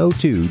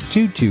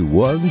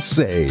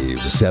 702-221-SAVE,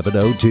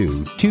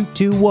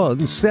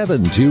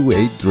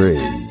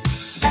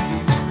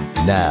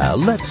 702-221-7283. Now,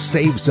 let's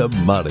save some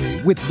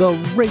money with the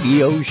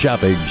Radio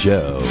Shopping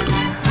Show.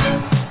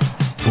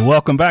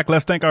 Welcome back.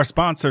 Let's thank our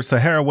sponsor,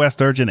 Sahara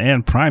West Urgent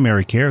and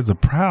Primary Care is a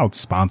proud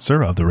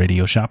sponsor of the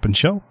Radio Shopping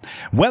Show.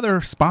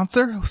 Weather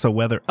sponsor, so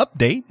weather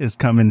update is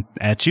coming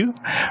at you.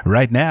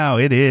 Right now,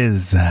 it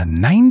is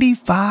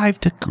 95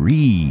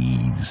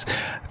 degrees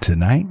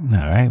tonight. All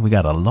right. We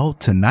got a low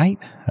tonight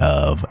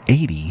of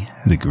 80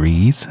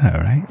 degrees. All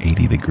right.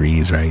 80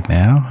 degrees right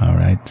now. All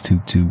right.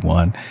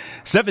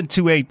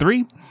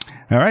 221-7283.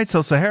 All right.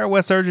 So Sahara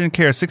West Urgent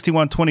Care,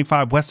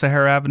 6125 West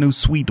Sahara Avenue,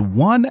 Suite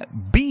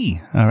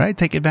 1B. All right.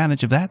 Take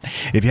advantage of that.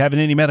 If you're having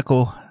any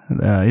medical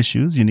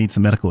issues, you need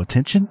some medical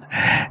attention,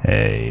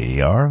 they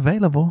are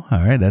available. All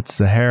right. That's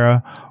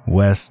Sahara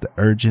West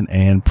Urgent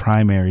and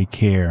Primary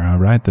Care. All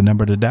right. The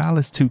number to dial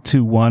is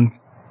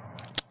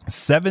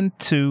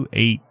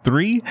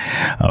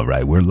 221-7283. All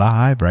right. We're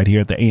live right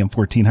here at the AM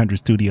 1400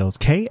 studios,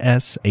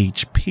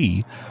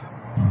 KSHP.com.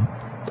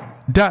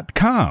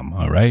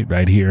 All right.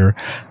 Right here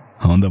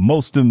on the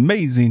most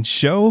amazing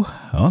show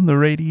on the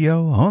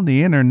radio, on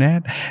the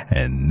internet,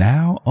 and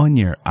now on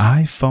your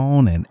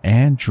iPhone and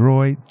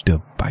Android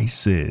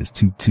devices.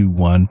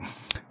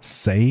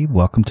 221-SAVE.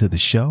 Welcome to the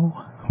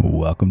show.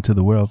 Welcome to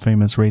the world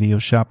famous radio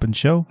shopping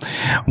show.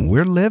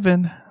 We're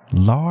living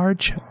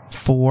large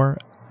for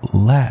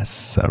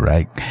less. All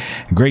right.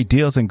 Great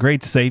deals and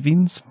great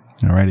savings.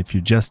 All right. If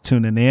you're just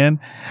tuning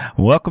in,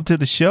 welcome to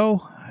the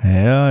show.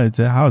 Yeah,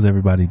 how's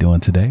everybody doing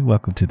today?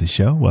 Welcome to the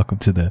show. Welcome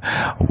to the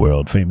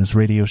world famous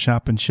radio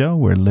shopping show.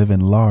 We're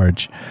living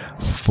large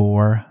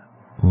for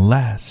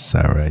less.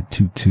 All right.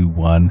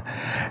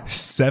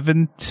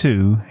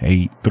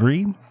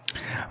 221-7283.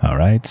 All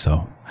right.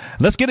 So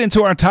let's get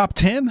into our top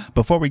 10.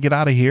 Before we get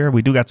out of here,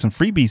 we do got some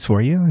freebies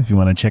for you. If you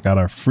want to check out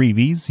our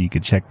freebies, you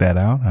can check that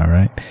out. All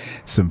right.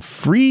 Some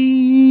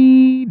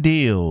free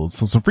deals.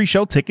 So some free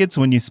show tickets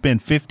when you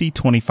spend $50,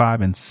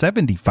 $25, and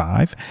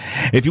 $75.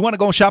 If you want to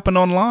go shopping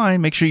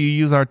online, make sure you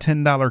use our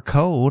 $10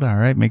 code. All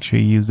right. Make sure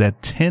you use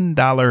that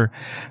 $10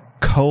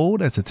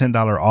 code. That's a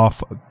 $10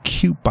 off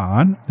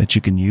coupon that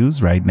you can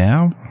use right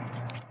now.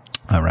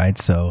 All right.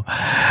 So,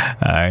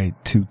 all right.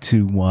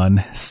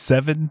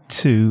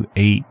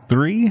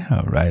 221-7283.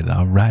 All right.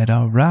 All right.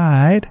 All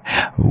right.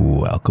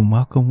 Welcome.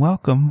 Welcome.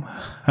 Welcome.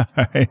 All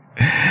right.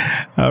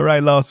 All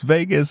right. Las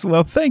Vegas.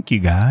 Well, thank you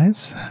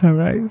guys. All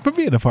right. For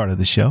being a part of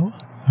the show.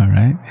 All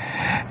right.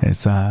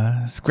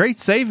 It's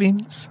great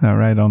savings. All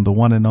right. On the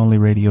one and only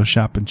radio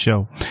shopping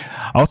show.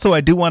 Also,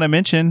 I do want to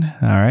mention,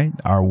 all right,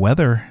 our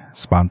weather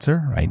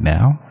sponsor right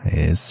now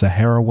is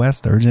Sahara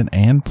West Urgent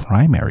and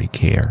Primary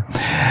Care.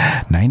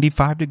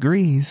 95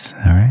 degrees.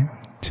 All right.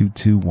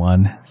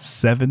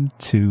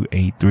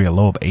 221-7283, a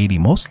low of 80,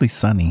 mostly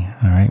sunny.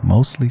 All right.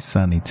 Mostly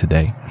sunny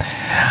today.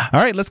 All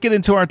right. Let's get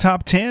into our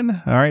top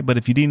 10. All right. But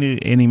if you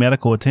need any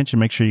medical attention,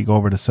 make sure you go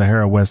over to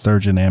Sahara West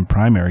Urgent and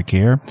Primary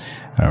Care.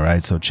 All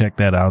right. So check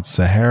that out.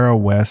 Sahara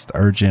West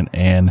Urgent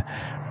and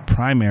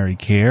Primary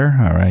Care.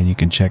 All right. You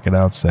can check it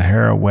out.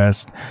 Sahara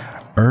West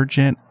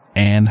Urgent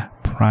and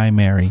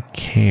Primary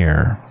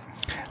Care.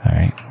 All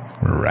right.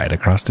 Right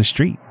across the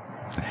street.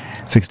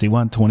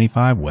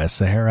 6125 West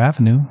Sahara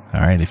Avenue.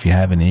 All right. If you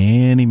have if you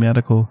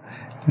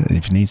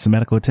need some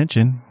medical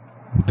attention,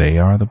 they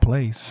are the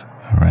place.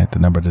 All right. The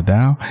number to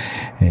dial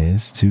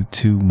is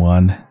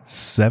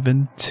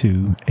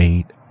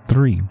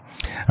 221-7283.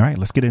 All right.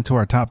 Let's get into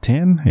our top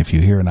 10. If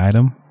you hear an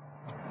item,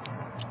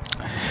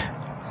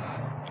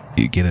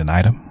 you get an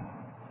item.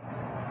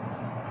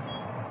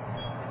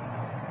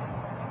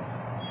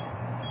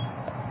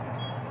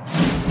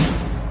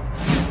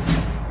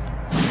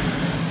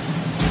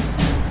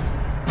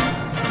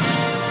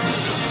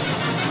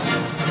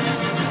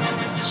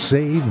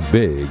 Save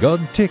big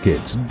on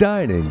tickets,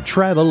 dining,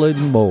 travel,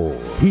 and more.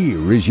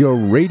 Here is your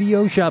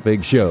radio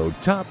shopping show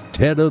top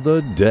 10 of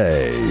the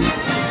day.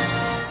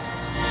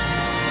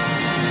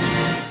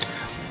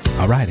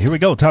 All right, here we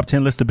go. Top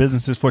 10 list of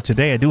businesses for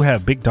today. I do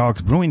have Big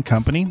Dogs Brewing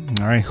Company.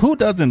 All right, who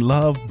doesn't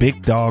love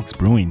Big Dogs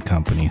Brewing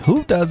Company?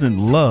 Who doesn't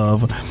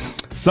love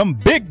some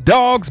Big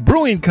Dogs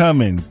Brewing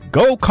coming?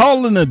 Go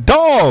calling the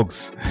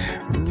dogs.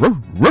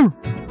 Roo, roo.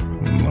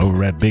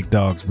 Over at Big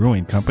Dogs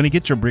Brewing Company.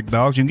 Get your Big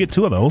Dogs. You can get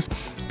 2 of those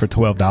for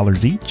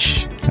 $12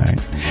 each. All right.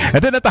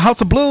 And then at the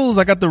House of Blues,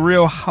 I got the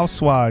Real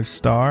Housewives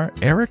star,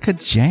 Erica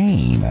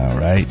Jane. All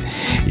right.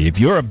 If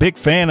you're a big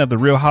fan of the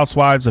Real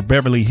Housewives of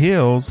Beverly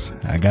Hills,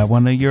 I got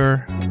one of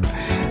your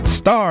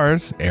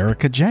stars,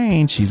 Erica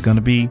Jane. She's going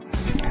to be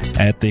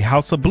at the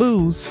House of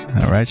Blues.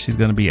 All right. She's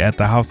going to be at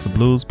the House of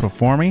Blues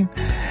performing.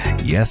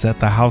 Yes, at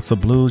the House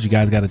of Blues. You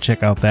guys got to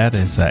check out that.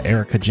 It's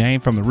Erica Jane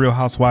from the Real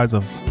Housewives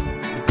of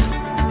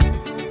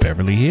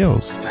Beverly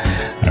Hills.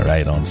 All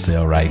right, on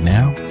sale right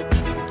now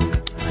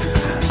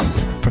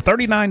for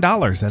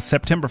 $39. That's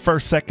September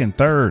 1st, 2nd,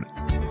 3rd.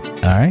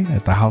 All right,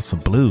 at the House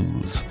of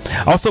Blues.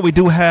 Also, we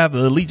do have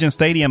the Allegiant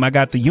Stadium. I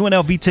got the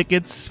UNLV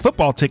tickets,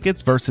 football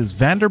tickets versus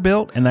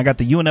Vanderbilt, and I got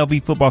the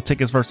UNLV football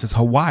tickets versus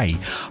Hawaii.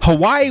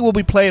 Hawaii will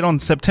be played on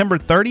September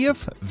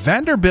 30th.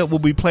 Vanderbilt will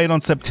be played on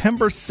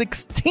September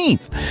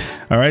 16th.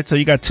 All right, so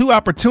you got 2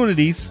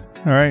 opportunities.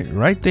 All right,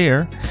 right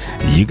there.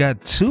 You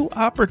got 2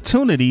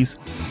 opportunities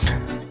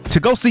to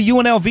go see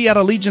UNLV at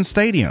Allegiant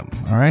Stadium.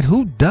 All right.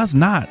 Who does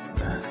not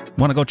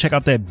want to go check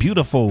out that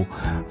beautiful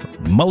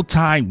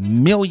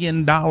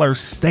multi-million-dollar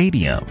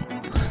stadium?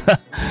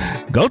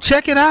 Go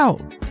check it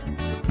out.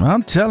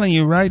 I'm telling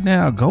you right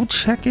now, go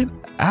check it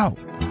out.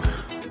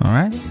 All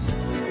right.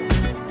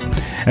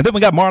 And then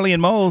we got Marley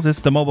and Mo's.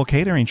 It's the mobile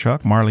catering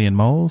truck. Marley and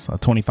Mo's, a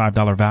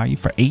 $25 value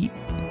for 8.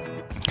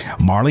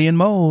 Marley and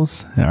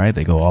Mo's. All right.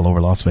 They go all over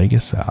Las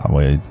Vegas,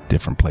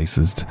 different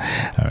places.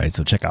 All right.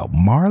 So check out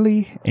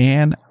Marley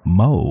and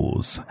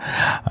Mo's.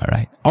 All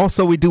right.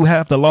 Also, we do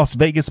have the Las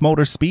Vegas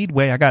Motor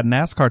Speedway. I got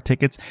NASCAR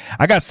tickets.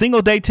 I got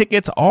single day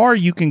tickets, or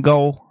you can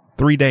go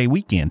 3-day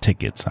weekend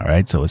tickets. All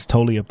right. So it's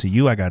totally up to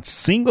you. I got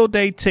single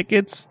day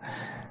tickets.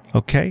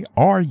 Okay.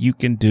 Or you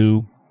can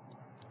do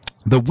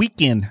the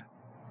weekend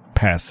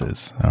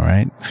passes. All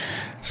right.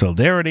 So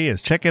there it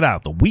is. Check it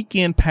out. The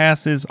weekend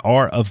passes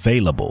are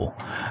available.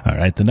 All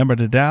right. The number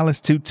to dial is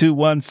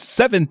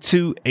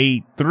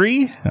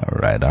 221-7283. All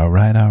right. All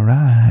right. All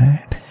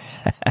right.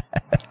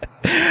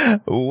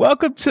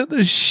 Welcome to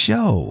the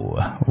show.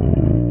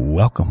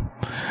 Welcome.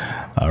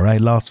 All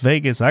right, Las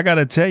Vegas. I got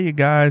to tell you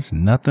guys,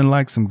 nothing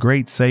like some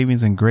great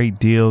savings and great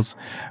deals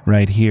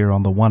right here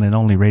on the one and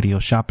only Radio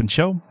Shopping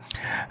Show.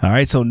 All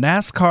right. So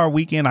NASCAR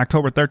weekend,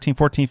 October 13th,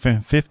 14th,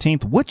 and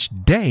 15th. Which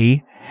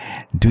day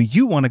do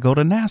you want to go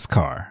to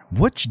NASCAR?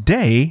 Which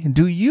day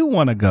do you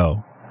want to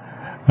go?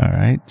 All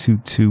right.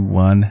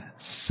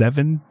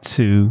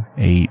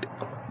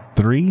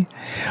 221-7283.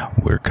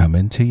 We're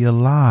coming to you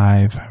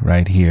live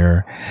right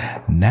here.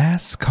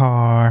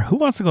 NASCAR. Who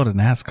wants to go to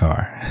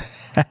NASCAR?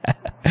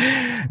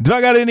 Do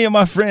I got any of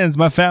my friends,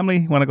 my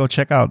family want to go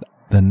check out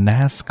the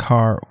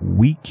NASCAR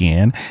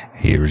weekend?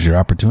 Here's your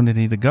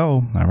opportunity to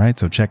go. All right.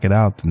 So check it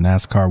out. The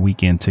NASCAR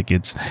weekend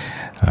tickets.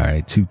 All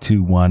right.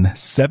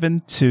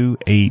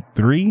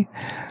 221-7283.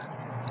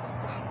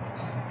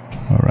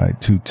 All right.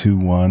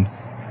 221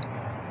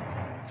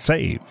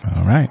 save.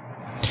 All right.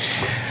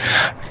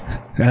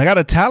 I got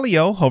a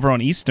Talio over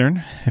on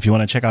Eastern. If you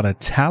want to check out a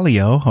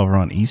Talio over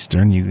on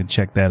Eastern, you can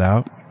check that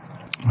out.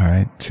 All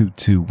right.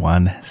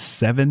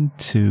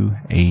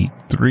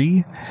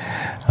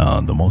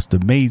 221-7283. The most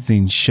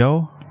amazing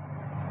show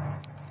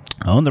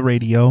on the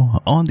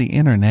radio, on the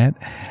internet,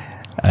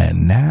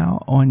 and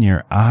now on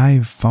your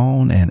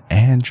iPhone and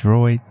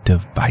Android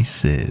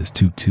devices.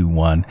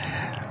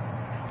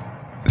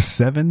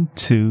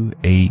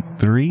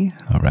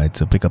 221-7283. All right.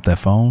 So pick up that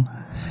phone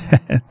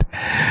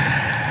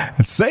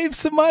and save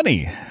some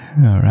money.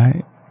 All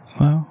right.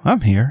 Well,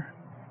 I'm here.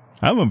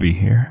 I'm going to be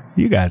here.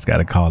 You guys got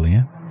to call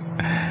in.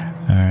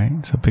 All right.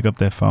 So pick up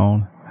that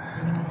phone.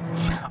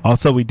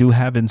 Also, we do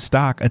have in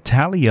stock a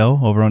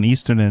Talio over on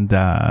Eastern and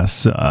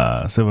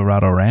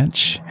Silverado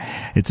Ranch.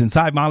 It's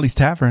inside Molly's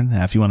Tavern.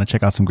 If you want to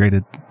check out some great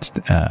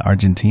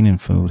Argentinian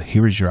food,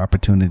 here is your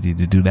opportunity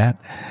to do that.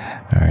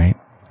 All right.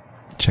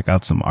 Check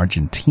out some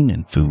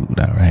Argentinian food.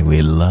 All right.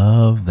 We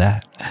love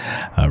that.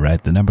 All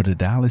right. The number to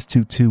dial is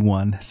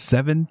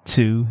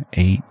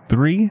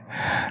 221-7283.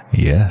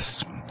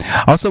 Yes.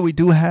 Also, we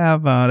do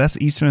have, that's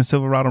Eastern and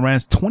Silverado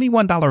Ranch,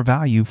 $21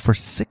 value for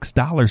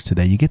 $6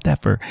 today. You get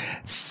that for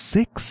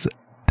 $6.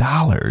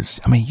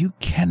 I mean, you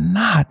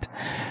cannot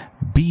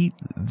beat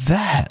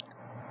that.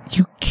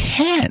 You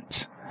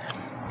can't.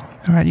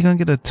 All right. You're going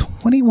to get a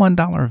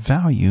 $21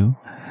 value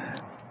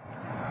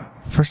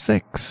for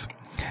 $6.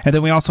 And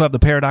then we also have the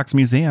Paradox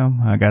Museum.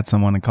 I got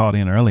someone that called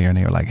in earlier and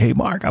they were like, hey,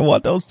 Mark, I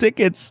want those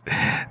tickets.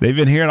 They've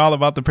been hearing all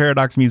about the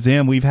Paradox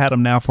Museum. We've had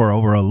them now for a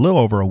little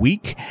over a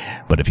week.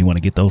 But if you want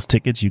to get those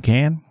tickets, you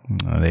can.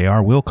 They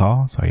are will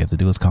call. So all you have to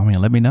do is call me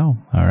and let me know.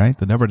 All right.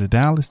 The number to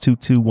dial is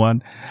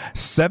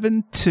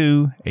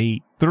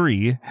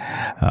 221-7283.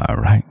 All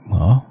right.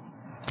 Well,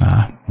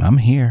 I'm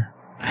here.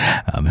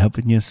 I'm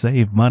helping you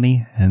save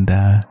money and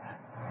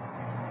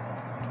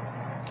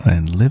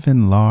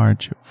living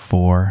large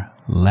for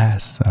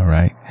less. All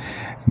right.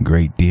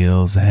 Great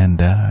deals and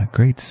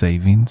great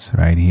savings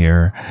right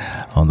here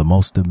on the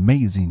most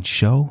amazing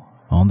show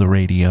on the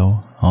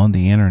radio, on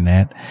the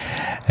internet,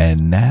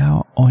 and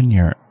now on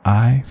your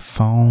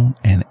iPhone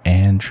and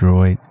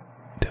Android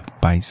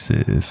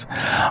devices.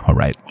 All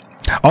right.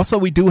 Also,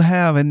 we do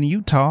have in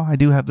Utah, I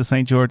do have the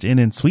St. George Inn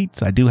and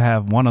Suites. I do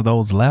have one of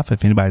those left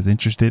if anybody's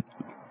interested.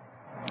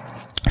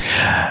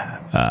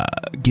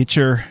 Get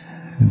your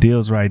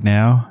deals right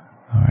now.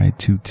 All right.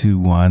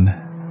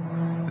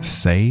 221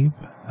 save.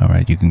 All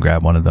right. You can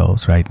grab one of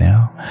those right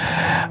now.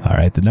 All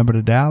right. The number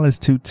to dial is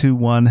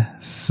 221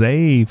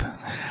 save.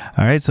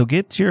 All right. So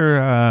get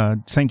your,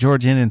 St.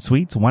 George Inn and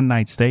Suites one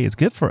night stay. It's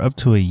good for up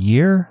to a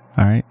year.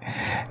 All right.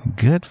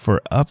 Good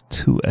for up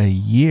to a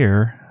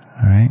year.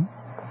 All right.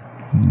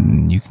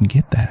 You can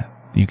get that.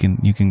 You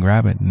can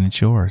grab it and it's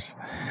yours.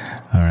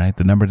 All right.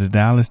 The number to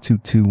dial is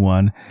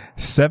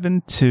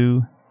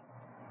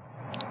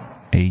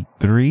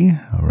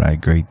 221-7283. All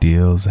right. Great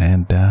deals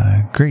and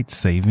great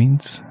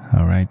savings.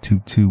 All right.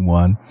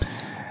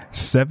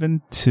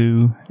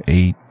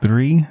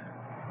 221-7283.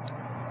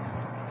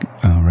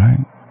 All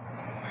right.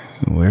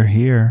 We're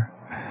here.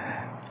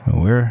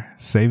 We're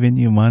saving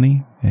you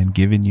money and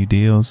giving you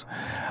deals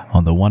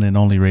on the one and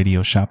only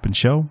Radio Shopping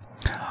Show.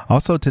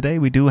 Also today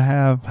we do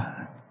have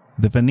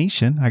the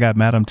Venetian. I got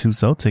Madame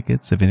Tussauds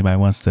tickets. If anybody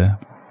wants to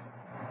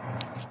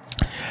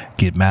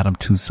get Madame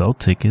Tussauds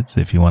tickets,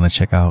 if you want to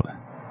check out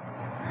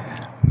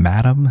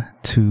Madame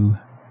Tussauds.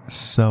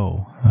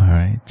 All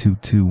right.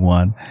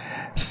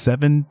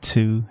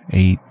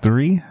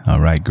 221-7283.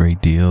 All right.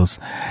 Great deals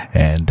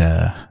and,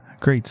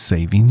 great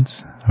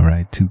savings. All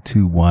right.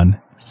 221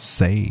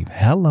 save.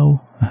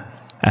 Hello.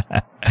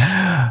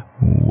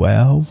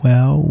 Well.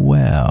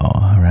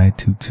 All right.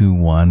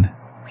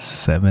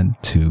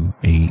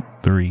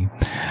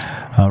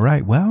 221-7283. All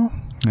right. Well,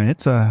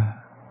 it's a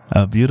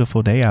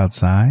beautiful day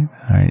outside.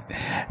 All right.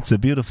 It's a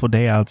beautiful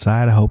day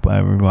outside. I hope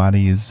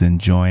everybody is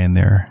enjoying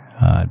their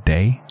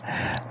day.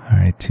 All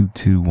right.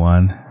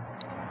 221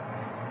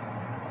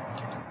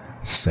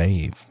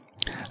 save.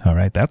 All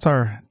right, that's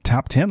our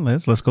top 10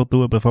 list. Let's go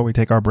through it before we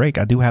take our break.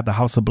 I do have the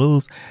House of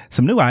Blues,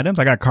 some new items.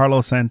 I got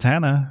Carlos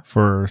Santana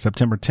for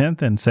September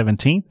 10th and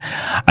 17th.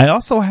 I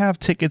also have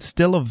tickets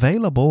still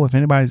available if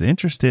anybody's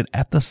interested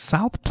at the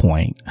South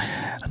Point.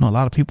 I know a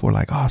lot of people are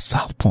like, oh,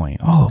 South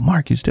Point. Oh,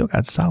 Mark, you still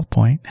got South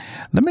Point.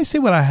 Let me see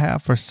what I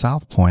have for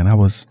South Point. I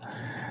was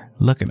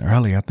looking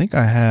earlier. I think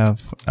I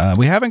have,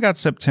 we haven't got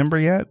September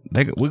yet.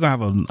 We're going to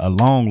have a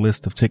long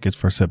list of tickets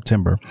for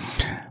September.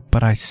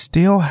 But I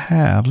still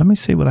have, let me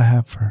see what I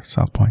have for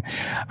South Point.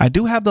 I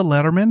do have the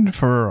Letterman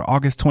for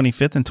August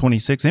 25th and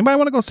 26th. Anybody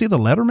want to go see the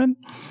Letterman?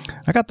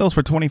 I got those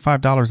for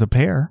 $25 a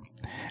pair.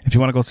 If you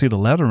want to go see the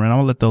Letterman, I'm going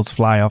to let those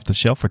fly off the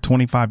shelf for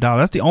 $25.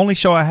 That's the only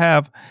show I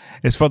have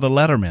is for the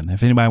Letterman.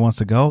 If anybody wants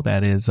to go,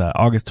 that is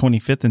August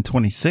 25th and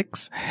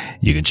 26th.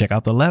 You can check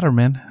out the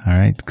Letterman. All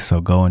right.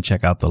 So go and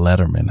check out the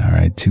Letterman. All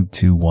right.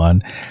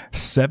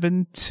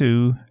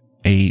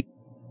 221-728.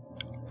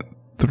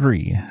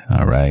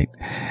 All right.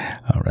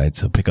 All right.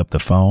 So pick up the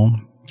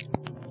phone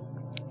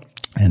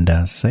and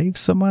save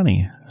some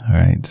money. All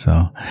right.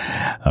 So,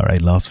 all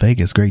right. Las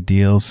Vegas, great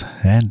deals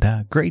and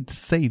great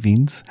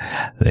savings.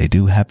 They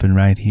do happen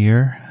right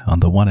here on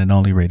the one and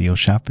only Radio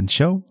Shopping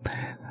Show.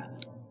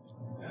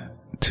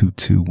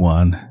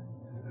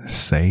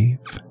 221-SAVE.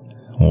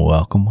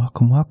 Welcome,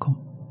 welcome, welcome.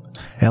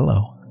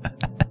 Hello.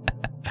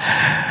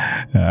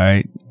 All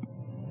right.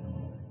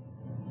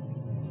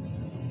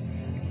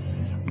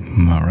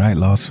 All right,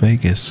 Las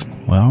Vegas.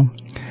 Well,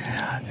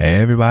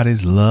 everybody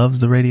loves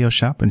the Radio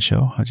Shopping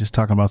Show. I'm just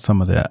talking about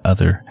some of the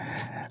other.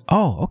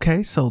 Oh,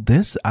 okay. So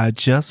this, I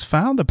just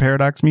found the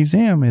Paradox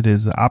Museum. It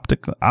is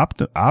optical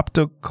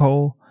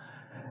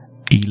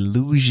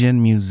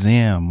illusion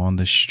museum on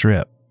the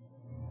Strip.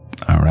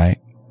 All right.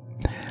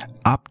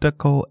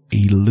 Optical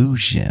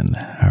illusion.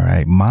 All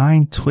right.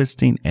 Mind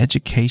twisting,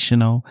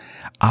 educational,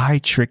 eye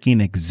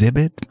tricking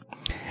exhibit.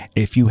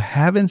 If you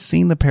haven't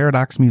seen the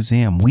Paradox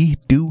Museum, we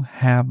do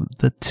have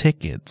the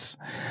tickets.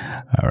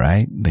 All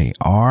right. They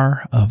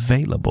are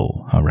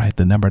available. All right.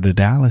 The number to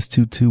dial is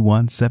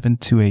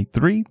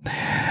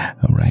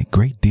 221-7283. All right.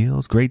 Great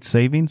deals, great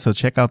savings. So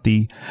check out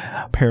the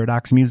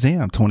Paradox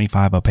Museum,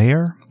 $25 a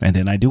pair. And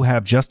then I do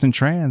have Justin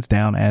Trans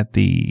down at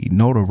the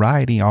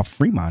Notoriety off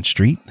Fremont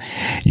Street.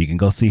 You can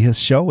go see his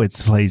show. It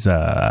plays,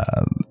 let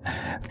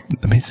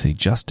me see,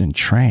 Justin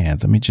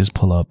Trans. Let me just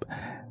pull up,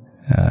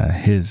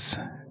 his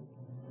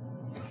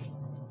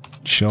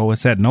show.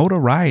 It's at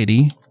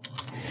Notoriety.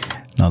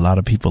 Now, a lot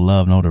of people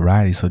love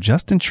Notoriety. So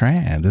Justin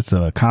Trans, it's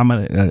a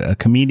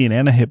comedian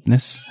and a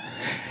hypnotist.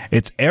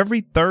 It's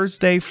every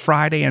Thursday,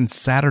 Friday, and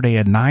Saturday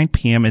at 9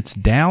 p.m. It's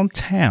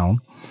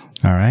downtown.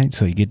 All right.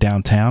 So you get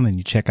downtown and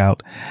you check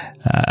out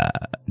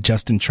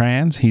Justin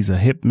Trans. He's a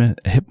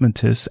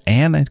hypnotist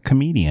and a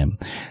comedian.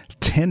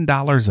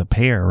 $10 a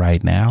pair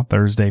right now.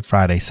 Thursday,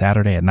 Friday,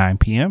 Saturday at 9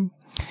 p.m.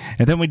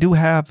 And then we do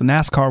have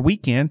NASCAR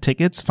weekend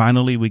tickets.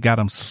 Finally, we got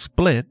them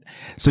split.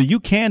 So you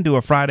can do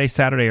a Friday,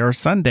 Saturday, or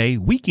Sunday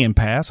weekend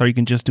pass, or you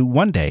can just do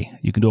one day.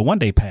 You can do a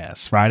one-day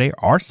pass, Friday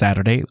or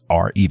Saturday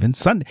or even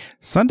Sunday.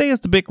 Sunday is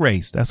the big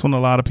race. That's when a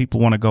lot of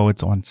people want to go.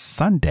 It's on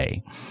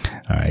Sunday.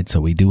 All right.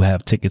 So we do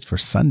have tickets for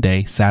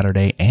Sunday,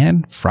 Saturday,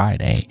 and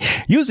Friday.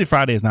 Usually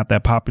Friday is not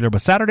that popular,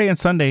 but Saturday and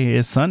Sunday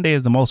is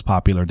the most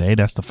popular day.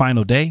 That's the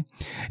final day.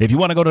 If you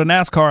want to go to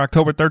NASCAR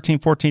October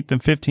 13th, 14th,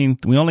 and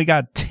 15th, we only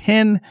got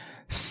 10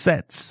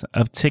 sets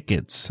of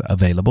tickets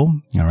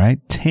available. All right.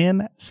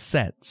 10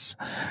 sets.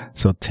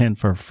 So 10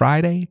 for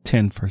Friday,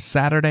 10 for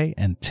Saturday,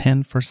 and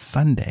 10 for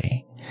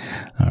Sunday.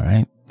 All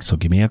right. So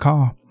give me a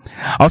call.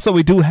 Also,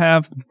 we do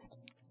have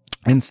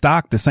in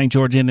stock the St.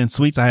 George Inn and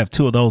Suites. I have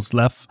 2 of those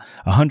left.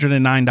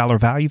 $109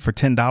 value for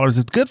 $10.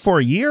 It's good for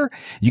a year.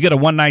 You get a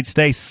one night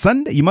stay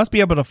Sunday. You must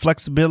be able to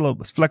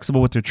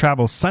flexible with your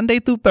travel Sunday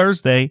through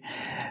Thursday.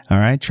 All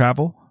right.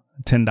 Travel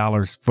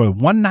 $10 for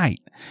one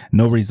night.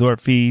 No resort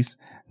fees.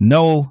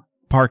 No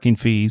parking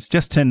fees,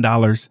 just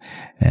 $10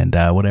 and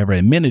whatever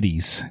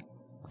amenities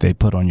they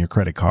put on your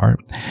credit card.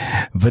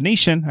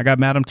 Venetian, I got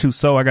Madame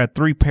Tussauds. I got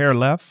 3 pair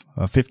left,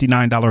 a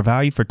 $59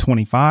 value for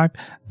 $25.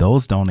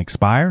 Those don't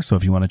expire. So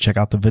if you want to check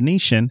out the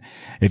Venetian,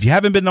 if you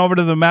haven't been over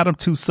to the Madame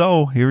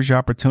Tussauds, here's your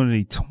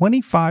opportunity.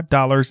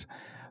 $25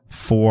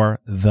 for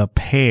the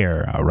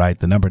pair. All right.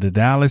 The number to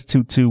dial is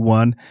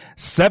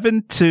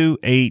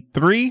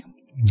 221-7283.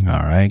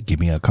 All right.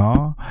 Give me a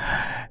call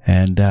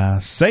and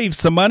save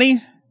some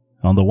money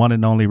on the one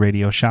and only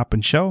Radio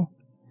Shopping Show.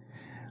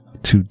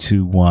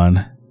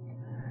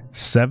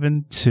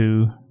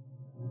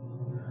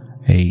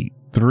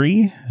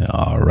 221-7283.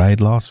 All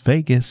right, Las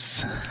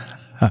Vegas.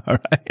 All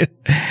right.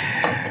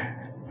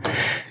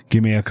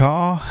 Give me a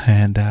call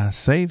and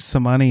save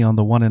some money on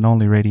the one and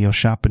only Radio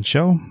Shopping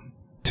Show.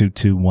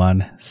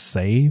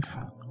 221-SAVE.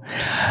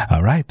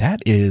 All right,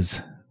 that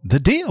is the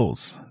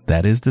deals.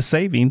 That is the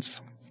savings.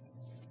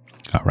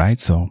 All right,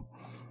 so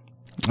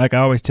like I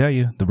always tell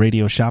you, the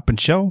Radio Shopping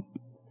Show,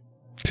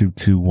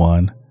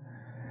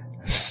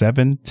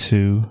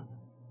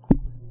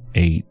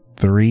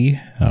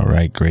 221-7283. All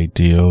right, great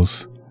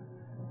deals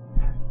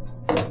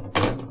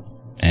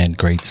and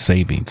great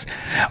savings.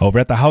 Over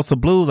at the House of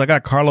Blues, I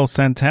got Carlos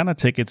Santana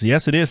tickets.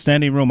 Yes, it is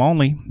standing room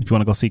only if you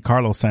want to go see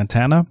Carlos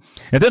Santana.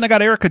 And then I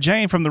got Erica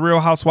Jane from the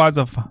Real Housewives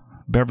of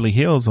Beverly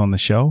Hills on the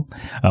show.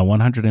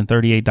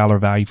 $138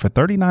 value for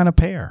 $39 a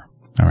pair.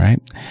 All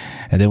right.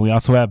 And then we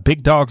also have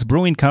Big Dogs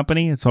Brewing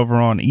Company. It's over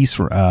on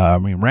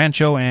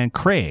Rancho and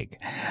Craig.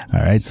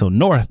 All right. So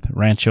North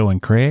Rancho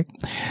and Craig,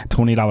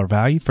 $20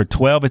 value for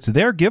 $12. It's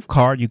their gift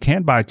card. You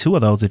can buy 2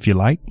 of those if you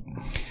like.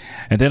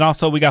 And then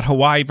also we got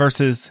Hawaii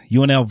versus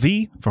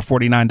UNLV for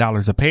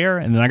 $49 a pair.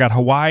 And then I got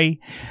Hawaii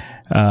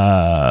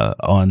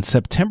on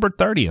September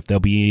 30th.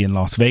 They'll be in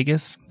Las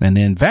Vegas. And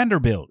then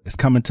Vanderbilt is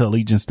coming to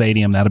Allegiant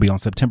Stadium. That'll be on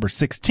September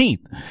 16th.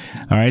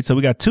 All right. So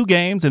we got 2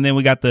 games, and then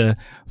we got the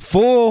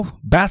full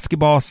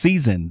basketball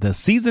season, the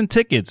season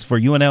tickets for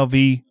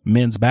UNLV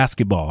men's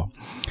basketball.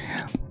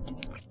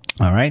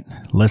 All right.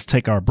 Let's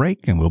take our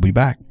break and we'll be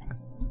back.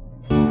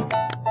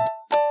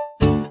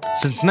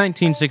 Since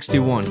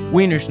 1961,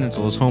 Wiener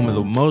Schnitzel is home of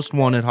the most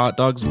wanted hot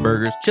dogs,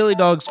 burgers, chili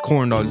dogs,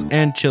 corn dogs,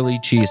 and chili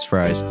cheese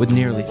fries. With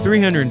nearly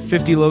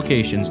 350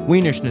 locations,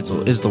 Wiener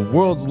Schnitzel is the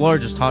world's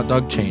largest hot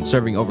dog chain,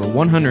 serving over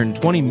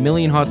 120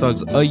 million hot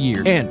dogs a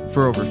year. And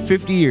for over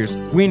 50 years,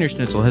 Wiener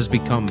Schnitzel has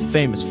become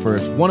famous for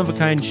its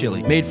one-of-a-kind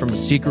chili made from a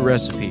secret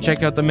recipe.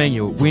 Check out the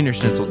menu at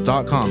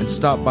wienerschnitzel.com and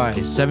stop by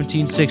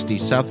 1760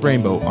 South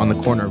Rainbow on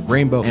the corner of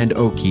Rainbow and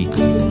Oakey.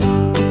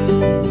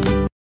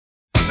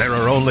 There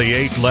are only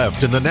 8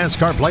 left in the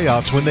NASCAR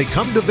playoffs when they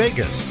come to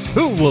Vegas.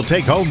 Who will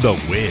take home the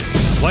win?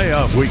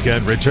 Playoff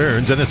weekend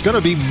returns, and it's going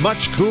to be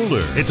much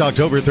cooler. It's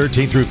October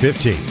 13th through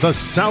 15th, the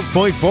South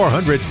Point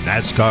 400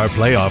 NASCAR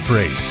playoff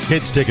race.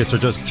 Kids tickets are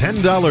just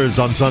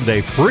 $10 on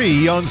Sunday,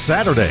 free on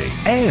Saturday.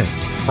 And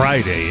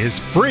Friday is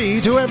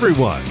free to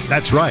everyone.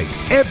 That's right,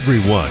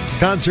 everyone.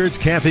 Concerts,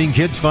 camping,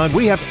 kids fun.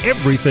 We have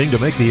everything to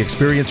make the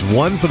experience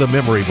one for the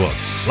memory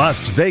books.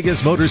 Las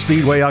Vegas Motor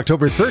Speedway,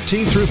 October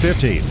 13th through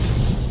 15th.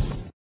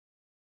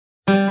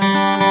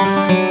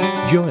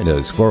 Join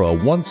us for a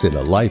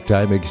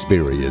once-in-a-lifetime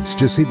experience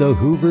to see the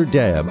Hoover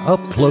Dam up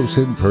close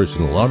and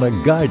personal on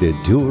a guided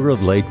tour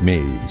of Lake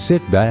Mead.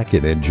 Sit back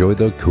and enjoy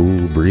the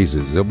cool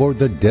breezes aboard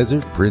the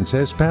Desert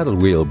Princess paddle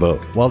wheel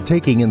boat while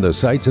taking in the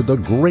sights of the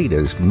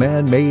greatest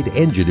man-made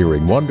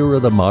engineering wonder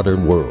of the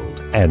modern world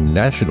and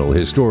National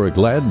Historic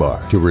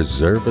Landmark. To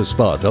reserve a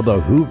spot on the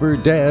Hoover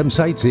Dam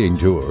sightseeing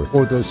tour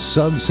or the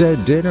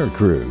Sunset Dinner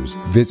Cruise,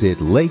 visit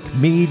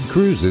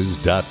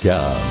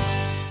LakeMeadCruises.com.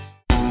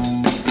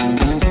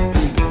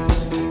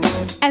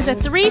 As a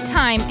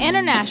 3-time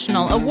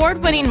international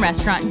award-winning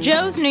restaurant,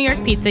 Joe's New York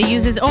Pizza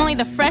uses only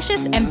the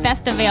freshest and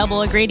best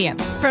available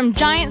ingredients. From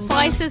giant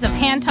slices of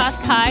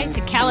hand-tossed pie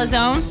to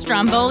calzone,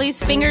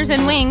 strombolis, fingers,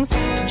 and wings,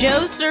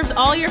 Joe's serves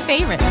all your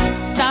favorites.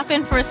 Stop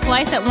in for a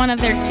slice at one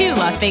of their 2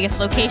 Las Vegas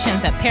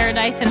locations at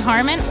Paradise and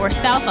Harmon or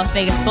South Las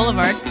Vegas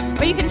Boulevard,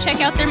 or you can check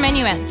out their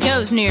menu at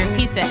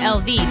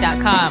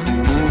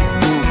joesnewyorkpizzalv.com.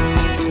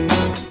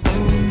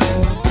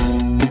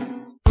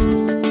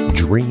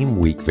 Dream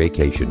Week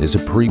Vacation is a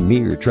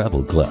premier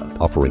travel club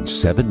offering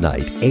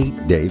 7-night,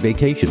 8-day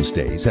vacation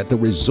stays at the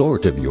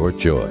resort of your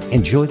choice.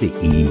 Enjoy the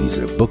ease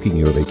of booking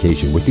your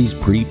vacation with these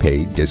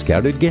prepaid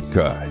discounted gift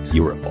cards.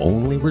 You are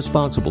only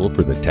responsible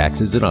for the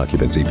taxes and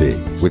occupancy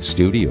fees. With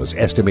studios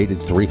estimated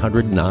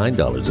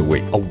 $309 a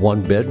week, a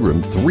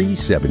 1-bedroom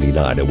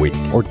 $379 a week,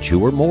 or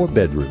 2 or more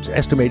bedrooms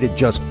estimated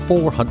just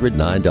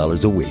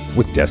 $409 a week.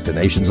 With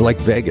destinations like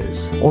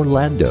Vegas,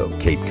 Orlando,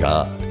 Cape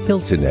Cod,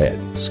 Hilton Head,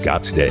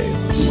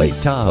 Scottsdale, Lake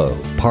Tahoe,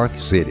 Park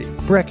City,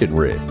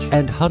 Breckenridge,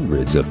 and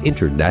hundreds of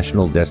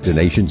international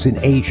destinations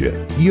in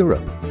Asia,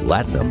 Europe,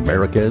 Latin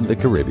America, and the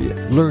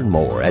Caribbean. Learn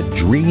more at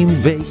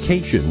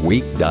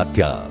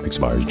DreamVacationWeek.com.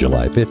 Expires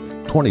July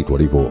 5th,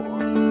 2024.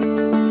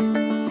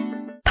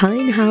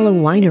 Pine Hollow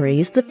Winery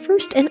is the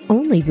first and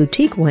only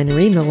boutique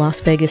winery in the Las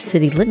Vegas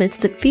city limits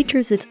that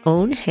features its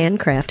own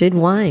handcrafted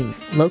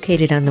wines.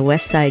 Located on the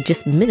west side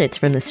just minutes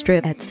from the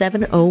Strip at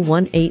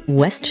 7018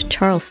 West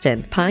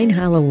Charleston, Pine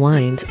Hollow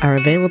wines are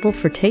available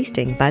for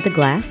tasting by the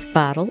glass,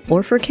 bottle,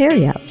 or for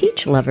carryout.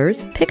 Peach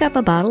lovers, pick up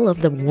a bottle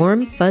of the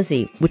Warm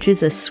Fuzzy, which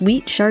is a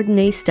sweet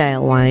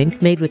Chardonnay-style wine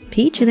made with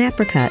peach and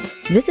apricots.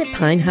 Visit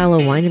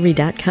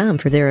PineHollowWinery.com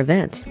for their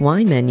events,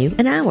 wine menu,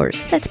 and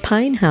hours. That's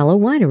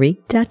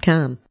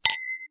PineHollowWinery.com.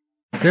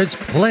 There's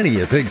plenty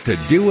of things to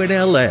do in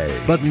LA,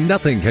 but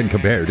nothing can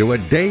compare to a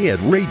day at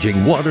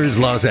Raging Waters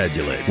Los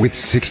Angeles. With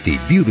 60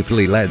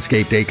 beautifully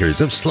landscaped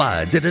acres of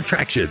slides and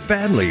attractions,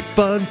 family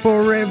fun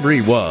for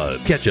everyone.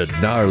 Catch a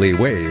gnarly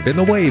wave in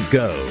the Wave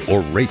Go,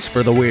 or race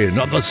for the win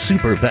on the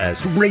super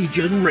fast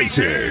Raging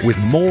Racer. With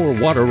more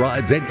water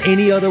rides than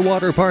any other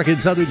water park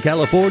in Southern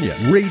California,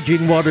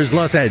 Raging Waters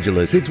Los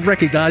Angeles is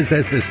recognized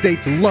as the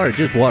state's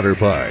largest water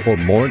park. For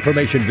more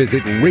information,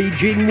 visit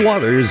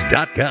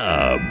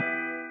RagingWaters.com.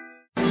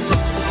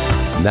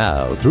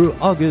 Now, through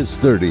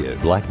August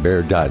 30th, Black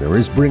Bear Diner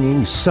is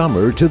bringing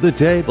summer to the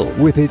table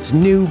with its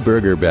new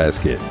burger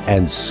basket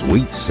and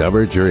sweet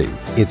summer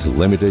treats. Its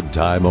limited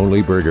time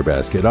only burger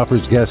basket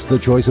offers guests the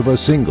choice of a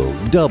single,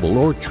 double,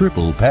 or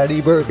triple patty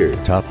burger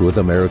topped with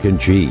American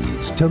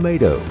cheese,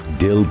 tomato,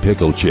 dill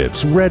pickle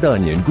chips, red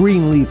onion,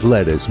 green leaf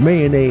lettuce,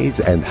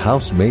 mayonnaise, and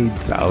house-made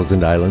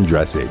Thousand Island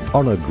dressing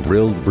on a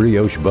grilled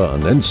brioche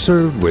bun and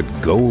served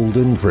with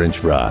golden French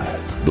fries.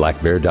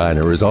 Black Bear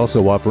Diner is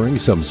also offering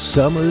some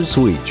summer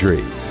sweet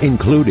treats,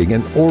 including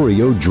an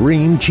Oreo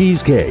Dream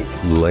Cheesecake,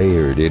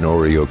 layered in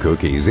Oreo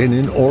cookies in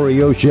an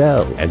Oreo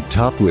shell, and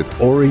topped with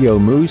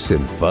Oreo mousse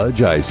and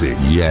fudge icing.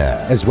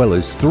 Yeah, as well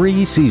as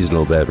 3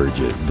 seasonal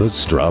beverages: the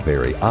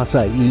Strawberry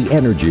Acai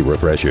Energy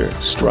Refresher,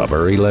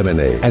 Strawberry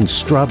Lemonade, and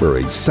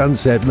Strawberry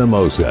Sunset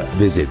Mimosa.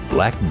 Visit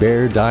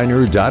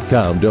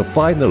blackbeardiner.com to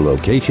find the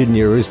location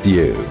nearest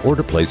you, or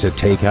to place a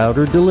takeout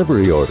or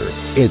delivery order.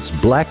 It's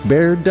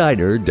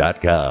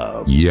blackbeardiner.com.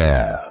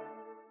 Yeah.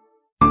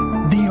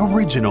 The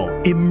original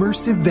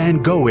immersive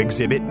Van Gogh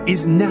exhibit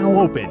is now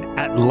open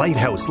at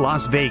Lighthouse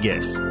Las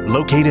Vegas,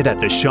 located at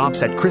the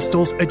Shops at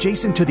Crystals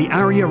adjacent to the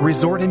Aria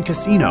Resort and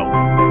Casino.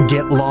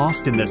 Get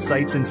lost in the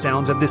sights and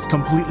sounds of this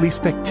completely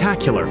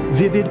spectacular,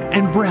 vivid,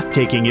 and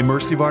breathtaking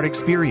immersive art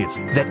experience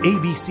that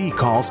ABC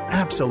calls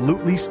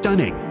absolutely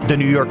stunning. The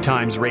New York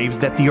Times raves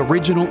that the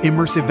original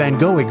immersive Van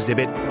Gogh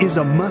exhibit is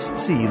a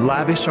must-see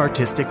lavish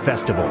artistic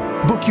festival.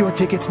 Book your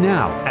tickets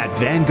now at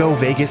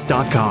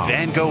vangovegas.com.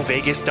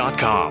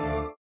 vangovegas.com.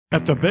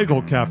 At the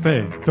Bagel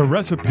Cafe, the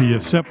recipe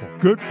is simple: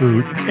 good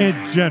food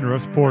and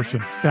generous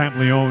portions.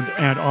 Family owned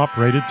and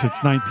operated since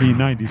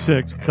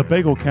 1996, the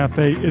Bagel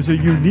Cafe is a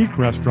unique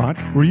restaurant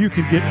where you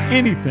can get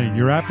anything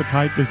your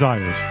appetite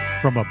desires.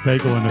 From a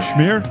bagel and a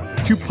schmear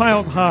to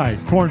piled high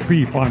corned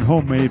beef on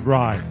homemade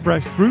rye,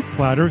 fresh fruit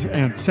platters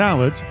and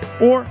salads,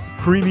 or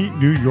creamy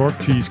New York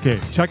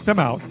cheesecake. Check them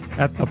out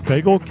at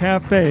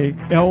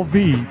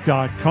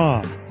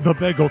thebagelcafeLV.com. The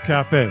Bagel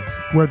Cafe,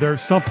 where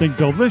there's something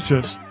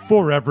delicious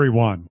for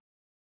everyone.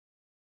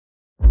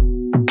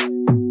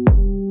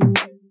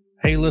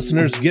 Hey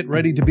listeners, get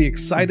ready to be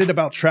excited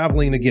about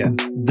traveling again.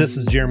 This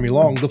is Jeremy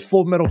Long, the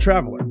Full Metal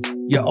Traveler.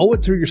 You owe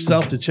it to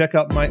yourself to check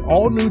out my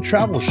all-new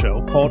travel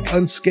show called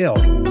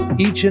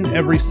Unscaled, each and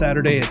every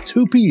Saturday at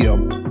 2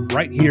 p.m.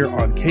 right here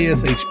on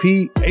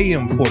KSHP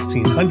AM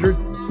 1400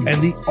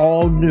 and the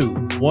all-new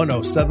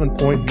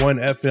 107.1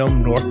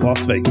 FM North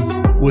Las Vegas.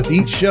 With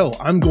each show,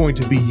 I'm going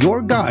to be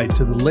your guide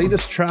to the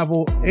latest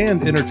travel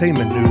and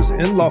entertainment news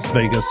in Las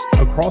Vegas,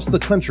 across the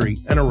country,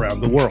 and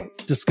around the world.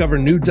 Discover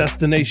new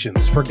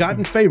destinations,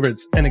 forgotten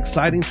favorites, and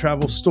exciting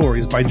travel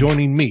stories by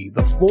joining me,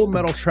 the Full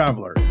Metal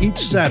Traveler, each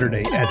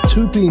Saturday at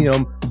 2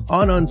 p.m.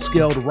 on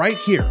Unscaled right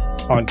here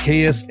on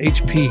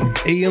KSHP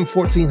AM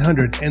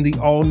 1400 and the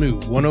all-new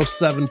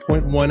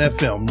 107.1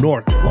 FM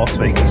North Las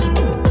Vegas.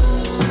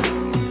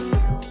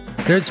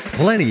 There's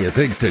plenty of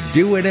things to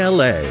do in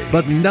LA,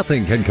 but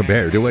nothing can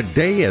compare to a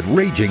day at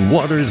Raging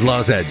Waters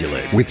Los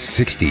Angeles. With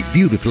 60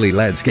 beautifully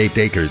landscaped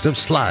acres of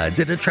slides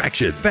and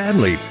attraction,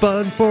 family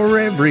fun for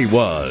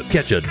everyone.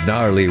 Catch a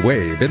gnarly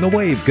wave in the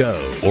Wave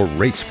Go, or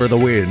race for the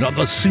win on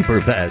the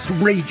super fast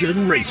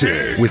Raging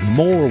Racer. With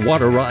more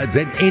water rides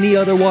than any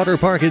other water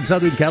park in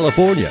Southern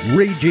California,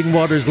 Raging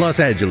Waters Los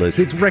Angeles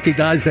is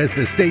recognized as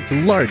the state's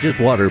largest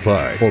water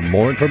park. For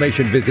more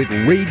information, visit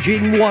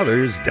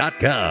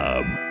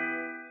ragingwaters.com.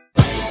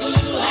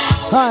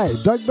 Hi,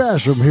 Doug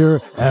Basham here,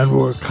 and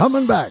we're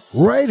coming back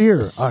right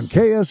here on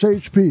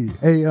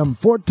KSHP AM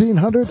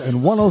 1400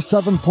 and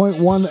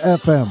 107.1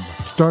 FM.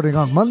 Starting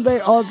on Monday,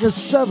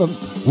 August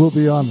 7th, we'll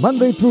be on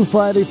Monday through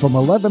Friday from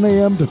 11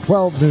 a.m. to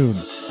 12 noon.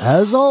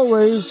 As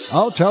always,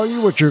 I'll tell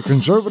you what your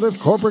conservative,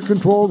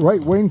 corporate-controlled,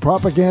 right-wing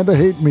propaganda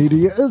hate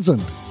media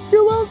isn't.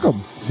 You're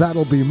welcome.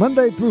 That'll be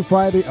Monday through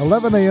Friday,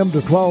 11 a.m.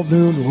 to 12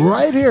 noon,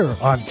 right here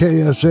on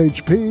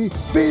KSHP.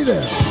 Be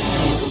there.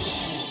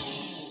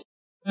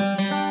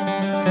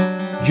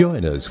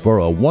 Join us for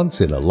a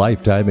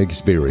once-in-a-lifetime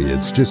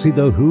experience to see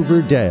the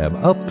Hoover Dam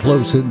up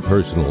close and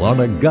personal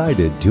on a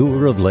guided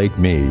tour of Lake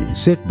Mead.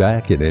 Sit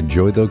back and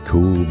enjoy the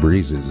cool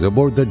breezes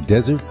aboard the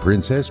Desert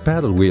Princess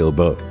paddle wheel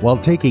boat while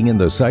taking in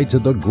the sights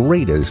of the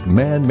greatest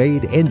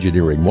man-made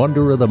engineering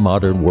wonder of the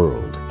modern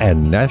world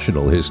and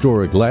National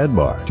Historic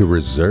Landmark. To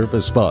reserve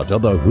a spot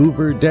on the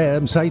Hoover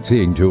Dam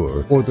sightseeing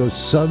tour or the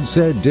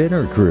Sunset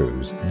Dinner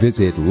Cruise,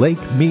 visit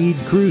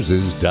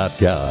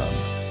LakeMeadCruises.com.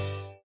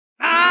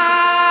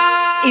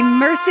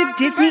 Immersive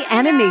Disney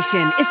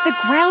animation is the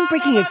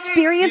groundbreaking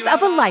experience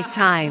of a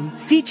lifetime,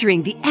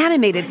 featuring the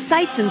animated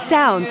sights and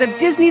sounds of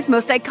Disney's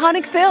most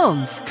iconic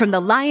films, from The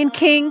Lion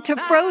King to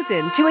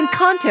Frozen to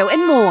Encanto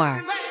and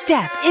more.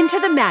 Step into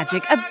the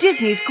magic of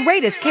Disney's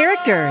greatest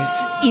characters.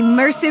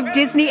 Immersive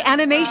Disney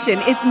animation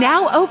is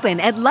now open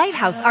at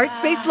Lighthouse Art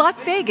Space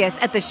Las Vegas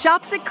at the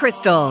Shops at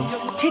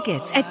Crystals.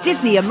 Tickets at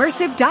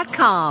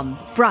DisneyImmersive.com.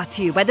 Brought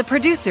to you by the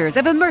producers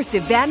of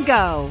Immersive Van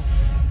Gogh.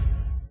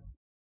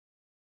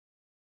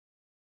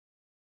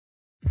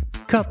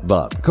 Cup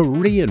Bop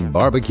Korean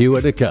Barbecue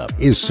in a Cup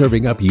is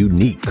serving up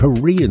unique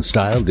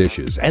Korean-style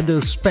dishes and a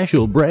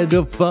special brand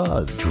of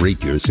fun.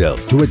 Treat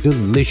yourself to a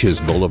delicious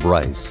bowl of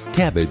rice,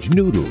 cabbage,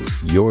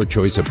 noodles, your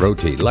choice of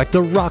protein like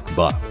the Rock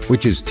Bop,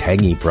 which is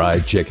tangy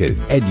fried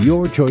chicken, and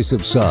your choice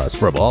of sauce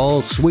from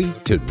all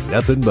sweet to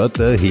nothing but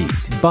the heat.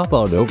 Bop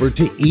on over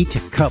to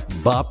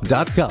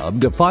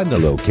eatcupbop.com to find the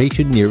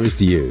location nearest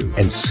you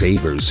and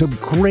savor some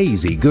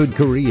crazy good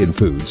Korean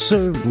food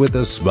served with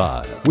a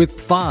smile.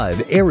 With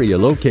 5 area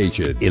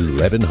locations: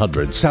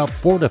 1100 South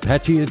Fort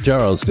Apache at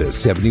Charleston,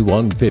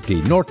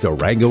 7150 North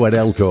Durango at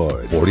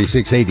Elkhorn,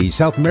 4680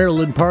 South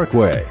Maryland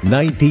Parkway,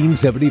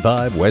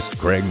 1975 West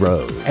Craig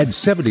Road, and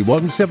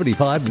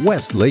 7175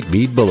 West Lake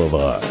Mead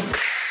Boulevard.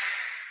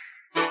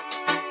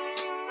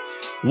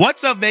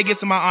 What's up,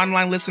 Vegas and my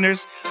online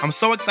listeners? I'm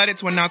so excited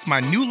to announce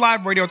my new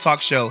live radio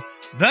talk show,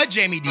 The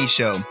Jamie D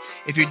Show.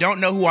 If you don't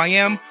know who I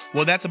am,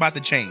 well, that's about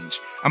to change.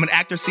 I'm an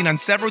actor seen on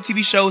several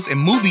TV shows and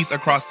movies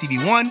across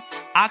TV One,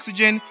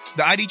 Oxygen,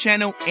 the ID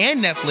channel, and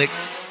Netflix.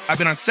 I've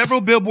been on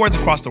several billboards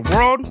across the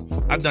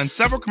world, I've done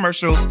several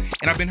commercials,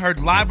 and I've been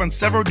heard live on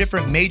several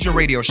different major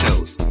radio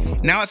shows.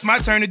 Now it's my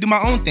turn to do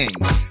my own thing.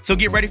 So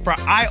get ready for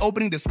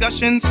eye-opening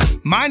discussions,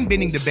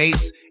 mind-bending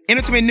debates,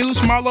 entertainment news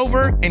from all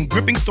over, and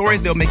gripping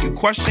stories that'll make you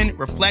question,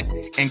 reflect,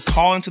 and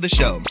call into the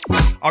show.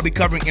 I'll be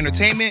covering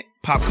entertainment,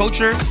 pop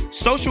culture,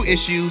 social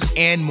issues,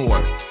 and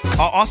more.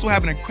 I'll also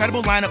have an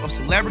incredible lineup of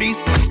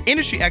celebrities,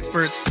 industry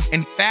experts,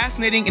 and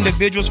fascinating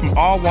individuals from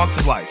all walks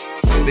of life.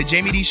 The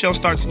Jamie D Show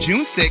starts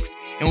June 6th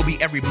and will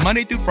be every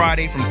Monday through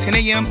Friday from 10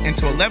 a.m.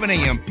 until 11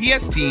 a.m.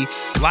 PST,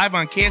 live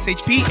on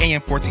KSHP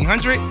AM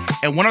 1400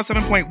 and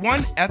 107.1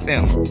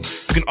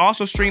 FM. You can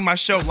also stream my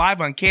show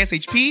live on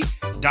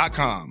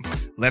KSHP.com.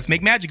 Let's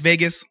make magic,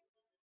 Vegas.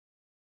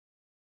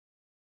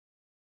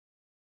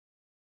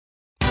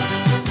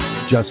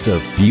 Just a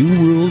few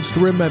rules to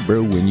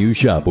remember when you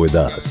shop with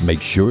us. Make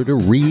sure to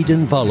read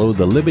and follow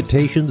the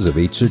limitations of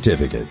each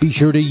certificate. Be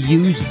sure to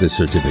use the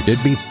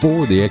certificate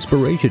before the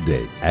expiration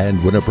date.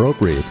 And when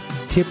appropriate,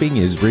 tipping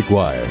is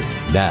required.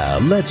 Now,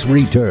 let's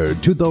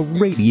return to the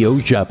Radio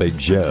Shopping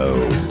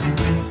Show.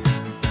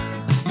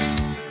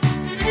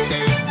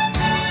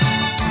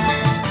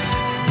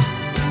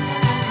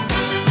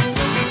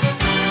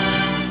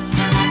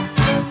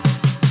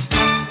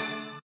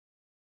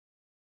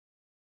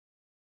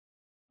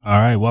 All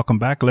right, welcome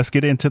back. Let's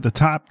get into the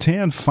top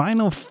 10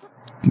 final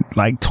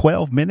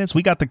 12 minutes.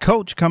 We got the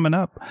coach coming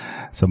up,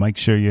 so make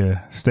sure you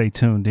stay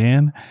tuned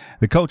in.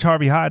 The coach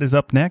Harvey Hyde is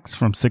up next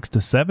from 6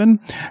 to 7.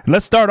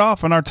 Let's start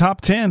off on our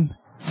top 10.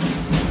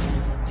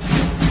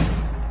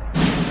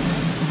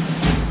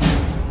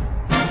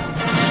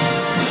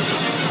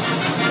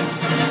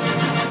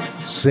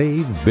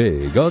 Save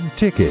big on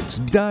tickets,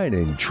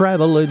 dining,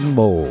 travel, and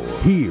more.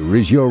 Here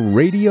is your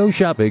Radio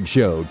Shopping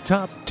Show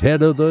Top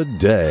 10 of the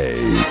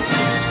day.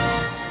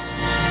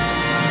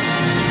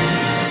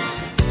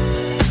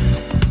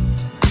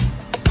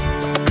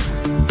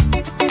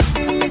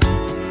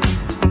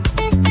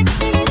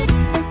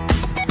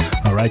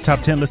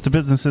 Top 10 list of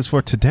businesses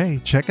for today.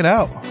 Check it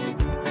out.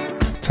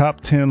 Top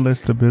 10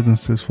 list of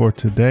businesses for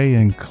today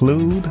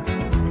include,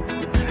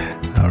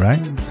 all right,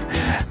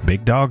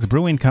 Big Dogs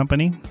Brewing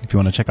Company. If you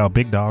want to check out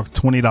Big Dogs,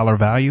 $20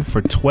 value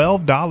for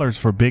 $12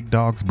 for Big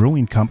Dogs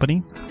Brewing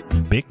Company.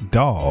 Big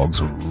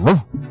Dogs.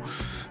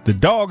 The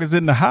dog is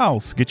in the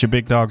house. Get your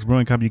Big Dogs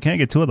Brewing Company. You can't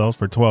get 2 of those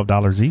for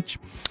 $12 each.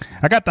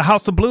 I got the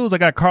House of Blues. I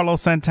got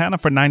Carlos Santana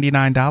for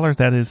 $99.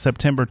 That is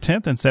September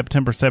 10th and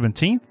September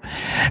 17th.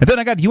 And then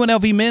I got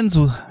UNLV men's.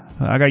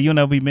 I got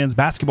UNLV men's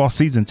basketball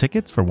season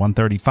tickets for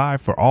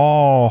 $135 for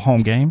all home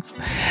games.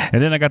 And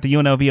then I got the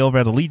UNLV over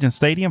at Allegiant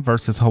Stadium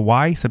versus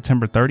Hawaii,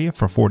 September 30th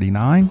for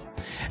 $49.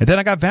 And then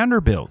I got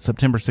Vanderbilt,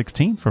 September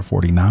 16th for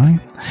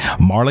 $49.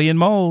 Marley and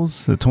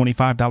Moe's, the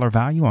 $25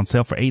 value on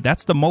sale for $8.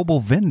 That's the mobile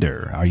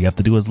vendor. All you have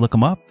to do is look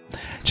them up,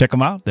 check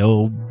them out.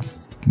 They'll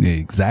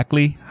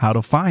exactly how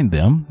to find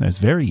them. It's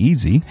very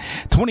easy.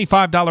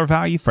 $25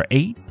 value for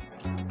 $8.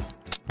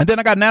 And then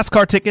I got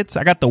NASCAR tickets.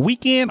 I got the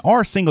weekend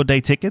or single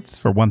day tickets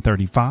for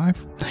 $135.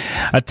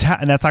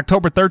 And that's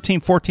October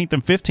 13th, 14th,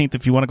 and 15th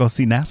if you want to go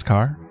see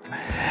NASCAR.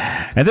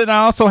 And then I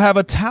also have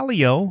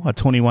Italio, a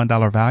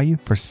 $21 value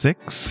for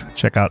 $6.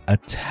 Check out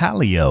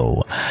Italio.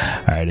 All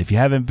right. If you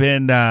haven't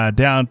been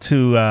down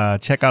to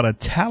check out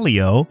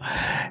Italio,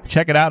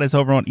 check it out. It's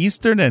over on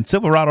Eastern and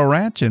Silverado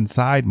Ranch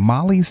inside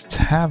Molly's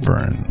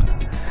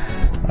Tavern.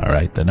 All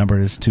right. The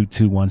number is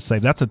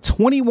 221-SAVE. That's a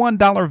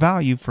 $21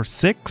 value for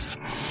 $6.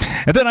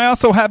 And then I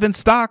also have in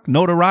stock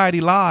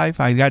Notoriety Live.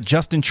 I got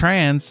Justin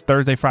Trans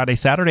Thursday, Friday,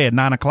 Saturday at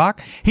 9:00.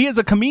 He is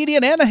a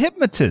comedian and a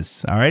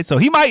hypnotist. All right. So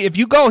he might, if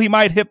you go, he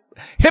might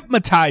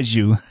hypnotize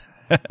you.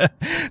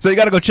 So you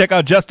got to go check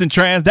out Justin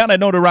Trans down at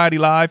Notoriety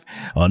Live,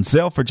 on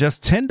sale for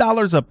just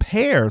 $10 a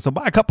pair. So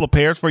buy a couple of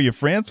pairs for your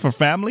friends, for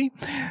family.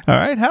 All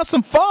right. Have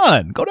some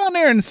fun. Go down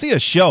there and see a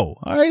show.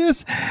 All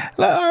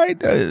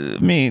right. I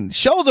mean,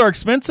 shows are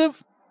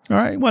expensive. All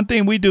right. One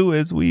thing we do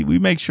is we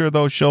make sure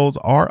those shows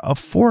are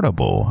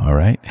affordable. All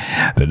right.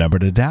 The number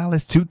to dial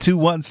is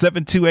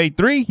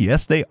 221-7283.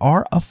 Yes, they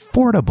are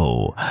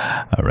affordable.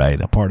 All right.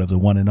 A part of the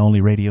one and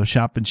only radio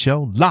shopping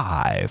show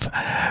live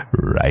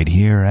right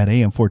here at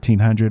AM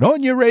 1400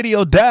 on your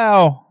radio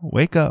dial.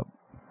 Wake up.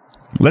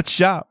 Let's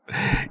shop.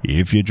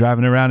 If you're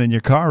driving around in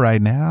your car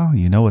right now,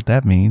 you know what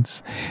that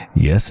means.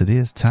 Yes, it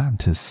is time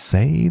to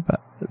save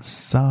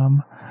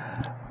some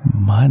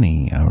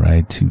money. All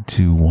right.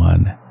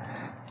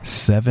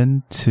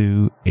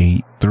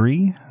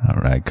 221-7283.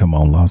 All right. Come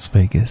on, Las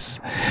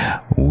Vegas.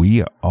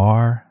 We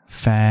are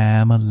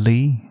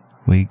family.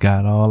 We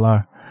got all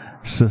our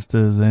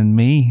sisters and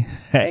me.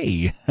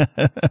 Hey.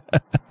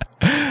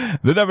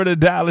 The number to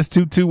dial is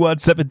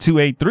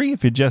 221-7283.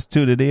 If you're just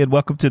tuned in,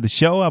 welcome to the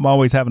show. I'm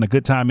always having a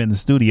good time in the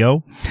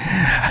studio.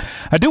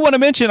 I do want to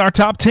mention our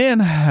top 10.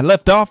 I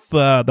left off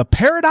the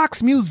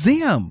Paradox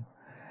Museum.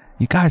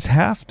 You guys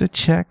have to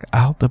check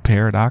out the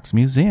Paradox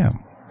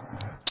Museum.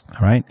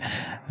 All right.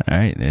 All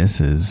right.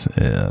 This is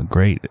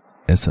great.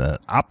 It's an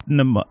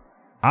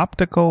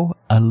optical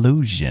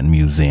illusion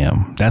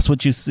museum. That's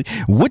what you see.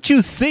 What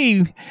you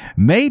see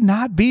may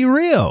not be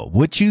real.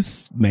 What you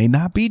may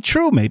not be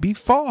true, may be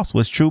false.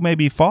 What's true may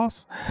be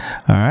false.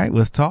 All right.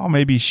 What's tall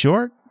may be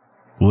short.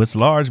 What's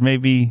large may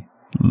be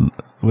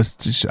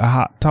what's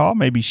tall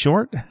may be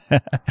short.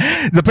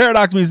 The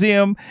Paradox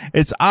Museum,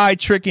 it's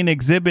eye-tricking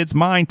exhibits,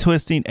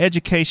 mind-twisting,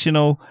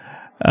 educational.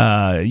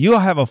 You'll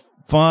have a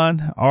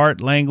fun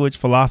art, language,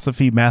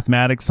 philosophy,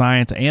 mathematics,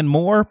 science, and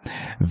more.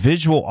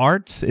 Visual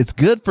arts. It's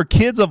good for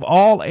kids of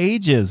all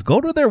ages. Go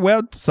to their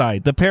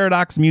website, the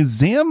Paradox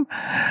Museum,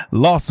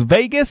 Las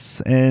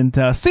Vegas, and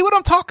see what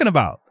I'm talking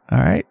about. All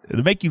right.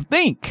 It'll make you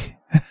think.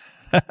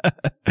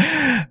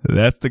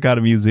 That's the kind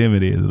of museum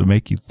it is. It'll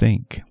make you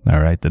think.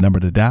 All right. The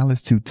number to dial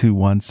is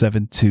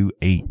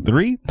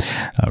 221-7283.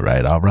 All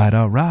right. All right.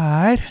 All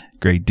right.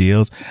 Great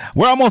deals.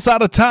 We're almost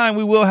out of time.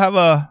 We will have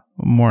a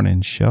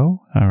morning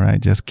show. All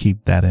right. Just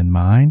keep that in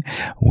mind.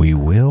 We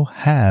will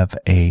have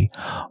a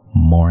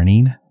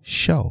morning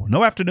show.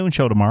 No afternoon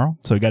show tomorrow.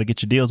 So you got to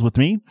get your deals with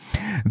me.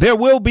 There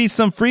will be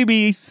some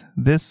freebies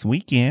this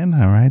weekend.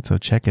 All right. So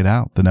check it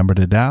out. The number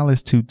to dial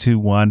is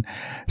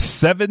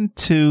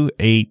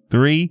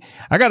 221-7283.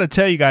 I got to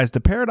tell you guys,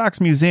 the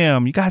Paradox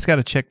Museum, you guys got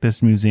to check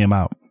this museum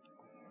out.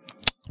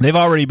 They've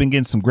already been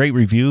getting some great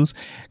reviews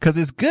because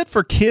it's good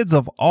for kids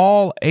of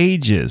all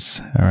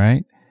ages. All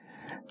right.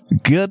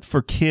 Good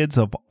for kids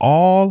of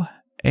all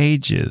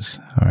ages.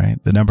 All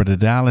right. The number to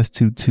dial is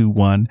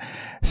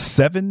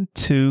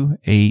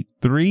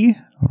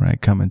 221-7283. All right.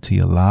 Coming to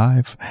you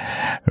live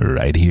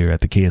right here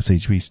at the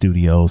KSHP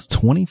studios,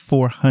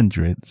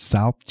 2400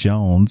 South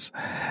Jones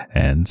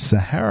and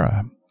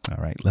Sahara.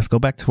 All right. Let's go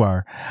back to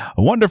our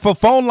wonderful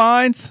phone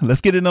lines. Let's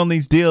get in on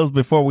these deals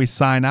before we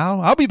sign out.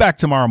 I'll be back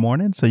tomorrow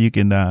morning so you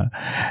can,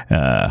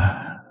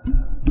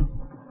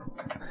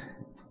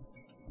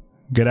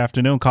 good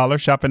afternoon, caller.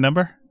 Shopping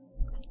number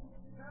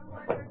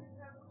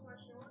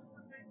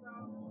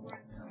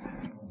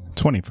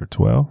 20 for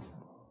 12.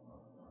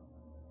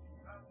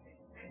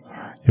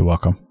 You're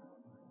welcome.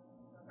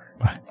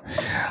 Bye.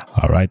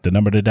 All right. The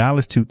number to dial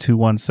is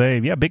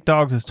 221-SAVE. Yeah, Big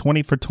Dogs is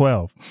 20 for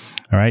 12.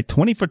 All right.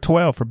 20 for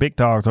 12 for Big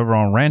Dogs over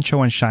on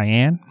Rancho and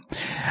Cheyenne.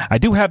 I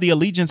do have the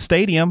Allegiant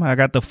Stadium. I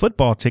got the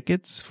football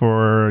tickets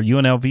for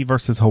UNLV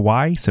versus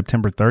Hawaii,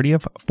 September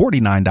 30th,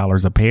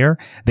 $49 a pair.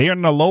 They are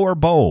in the lower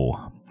bowl.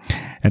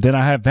 And then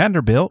I have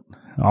Vanderbilt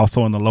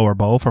also in the lower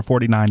bowl for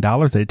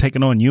 $49. They're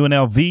taking on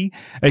UNLV.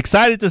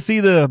 Excited to see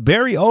the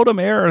Barry Odom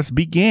eras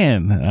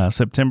begin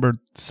September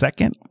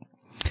 2nd.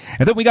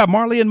 And then we got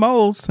Marley and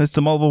Mo's. It's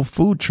the mobile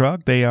food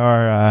truck. They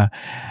are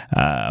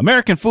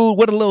American food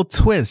with a little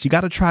twist. You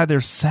got to try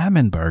their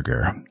salmon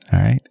burger. All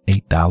right,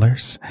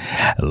 $8.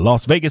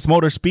 Las Vegas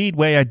Motor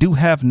Speedway. I do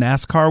have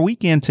NASCAR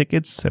weekend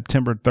tickets,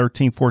 September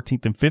 13th,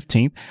 14th, and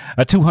 15th.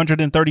 A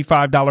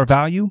 $235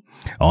 value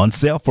on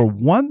sale for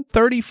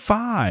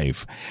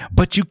 $135.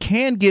 But you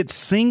can get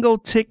single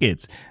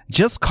tickets.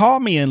 Just call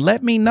me and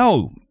let me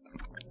know.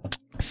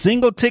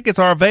 Single tickets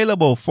are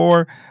available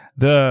for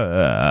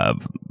the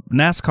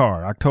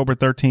NASCAR, October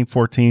 13th,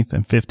 14th,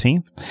 and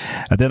 15th.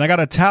 And then I got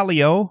a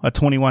Talio, a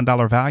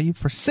 $21 value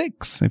for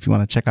 $6. If you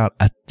want to check out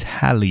a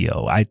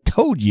Talio. I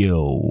told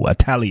you, a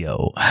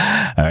Talio.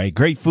 All right.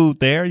 Great food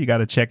there. You got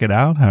to check it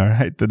out. All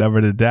right. The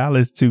number to dial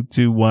is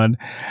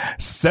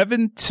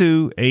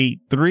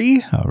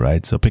 221-7283. All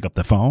right. So pick up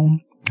the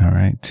phone. All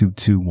right.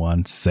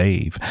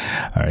 221-SAVE.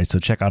 All right. So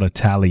check out a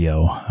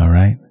Talio. All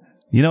right.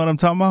 You know what I'm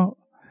talking about?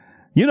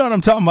 You know what I'm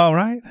talking about,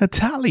 right? A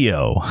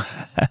Talio.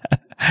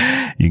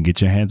 You can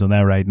get your hands on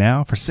that right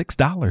now for $6,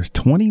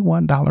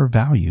 $21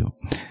 value.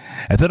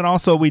 And then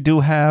also we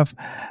do have,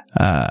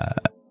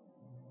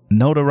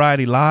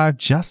 Notoriety Live,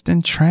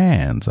 Justin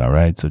Trans. All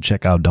right. So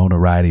check out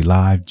Notoriety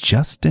Live,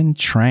 Justin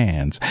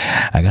Trans.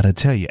 I got to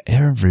tell you,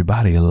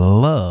 everybody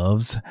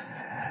loves,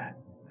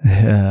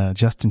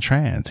 Justin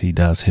Trans. He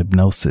does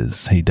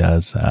hypnosis. He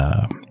does,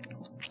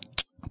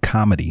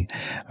 comedy.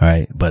 All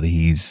right. But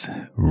he's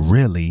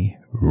really,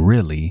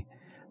 really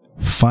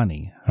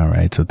funny. All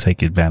right. So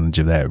take advantage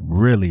of that.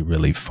 Really,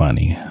 really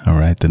funny. All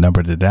right. The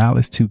number to dial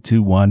is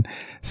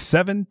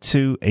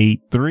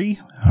 221-7283.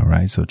 All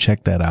right. So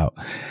check that out.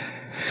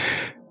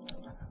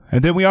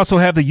 And then we also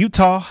have the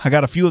Utah. I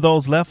got a few of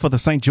those left for the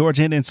St. George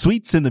Inn and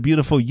Suites in the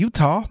beautiful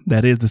Utah.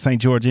 That is the St.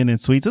 George Inn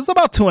and Suites. It's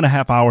about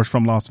 2.5 hours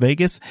from Las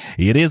Vegas.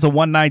 It is a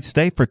one-night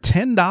stay for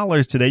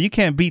 $10 today. You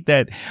can't beat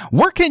that.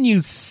 Where can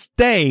you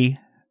stay?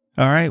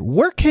 All right.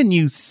 Where can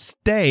you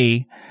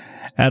stay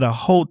at a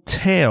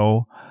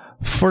hotel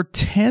for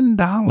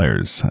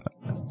 $10?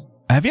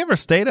 Have you ever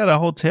stayed at a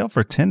hotel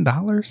for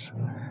 $10?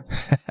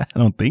 I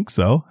don't think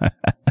so.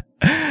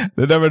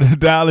 The number to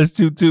dial is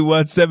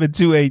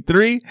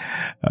 221-7283.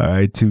 All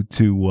right,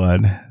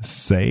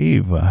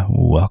 221-SAVE.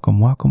 Welcome,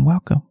 welcome,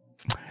 welcome.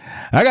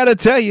 I got to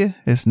tell you,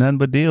 it's nothing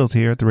but deals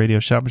here at the Radio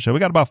Shopping Show. We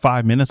got about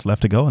 5 minutes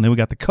left to go, and then we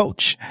got the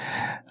coach.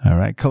 All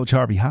right, Coach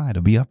Harvey Hyde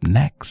will be up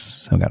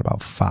next. We got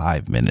about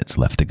 5 minutes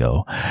left to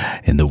go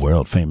in the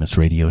world famous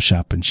Radio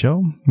Shopping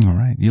Show. All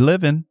right, you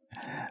living.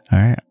 All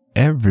right,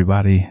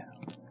 everybody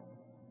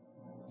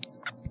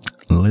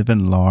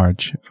living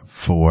large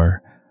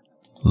for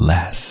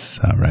less.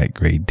 All right.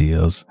 Great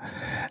deals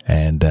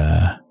and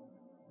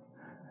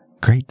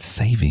great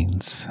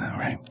savings. All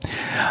right.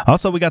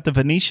 Also, we got the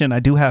Venetian.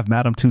 I do have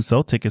Madame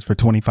Tussauds tickets for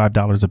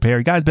 $25 a pair.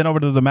 You guys been over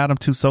to the Madame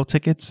Tussauds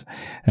tickets?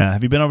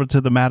 Have you been over to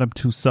the Madame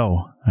Tussauds?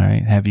 All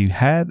right. Have you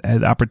had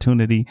an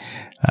opportunity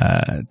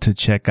to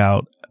check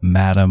out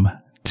Madame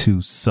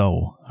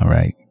Tussauds? All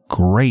right.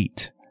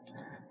 Great.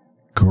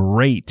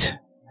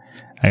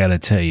 I got to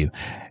tell you,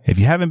 if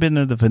you haven't been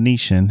to the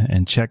Venetian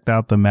and checked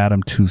out the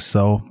Madame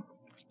Tussauds,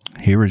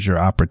 here is your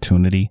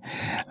opportunity.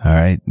 All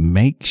right.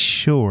 Make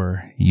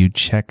sure you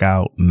check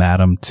out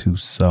Madame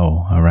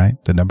Tussauds. All right.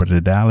 The number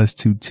to dial is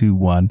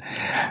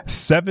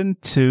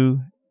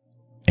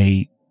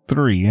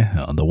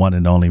 221-7283 on the one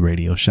and only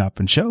Radio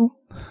Shopping Show.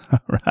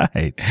 All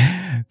right.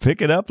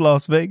 Pick it up,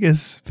 Las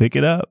Vegas. Pick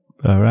it up.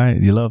 All right.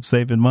 You love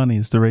saving money.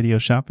 It's the Radio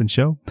Shopping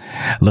Show.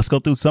 Let's go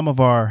through some of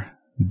our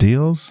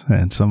deals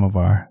and some of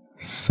our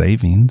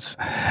savings.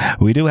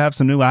 We do have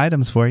some new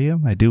items for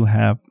you. I do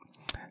have,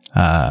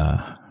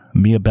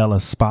 Mia Bella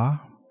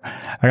Spa.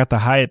 I got the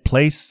Hyatt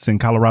Place in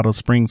Colorado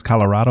Springs,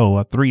 Colorado,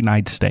 a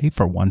 3-night stay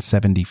for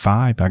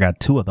 $175. I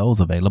got 2 of those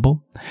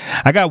available.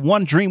 I got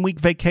one Dream Week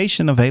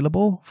vacation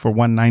available for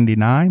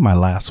 $199, my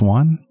last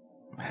one.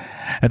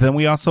 And then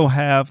we also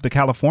have the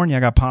California. I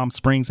got Palm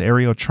Springs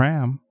Aerial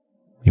Tram.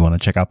 You want to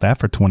check out that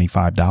for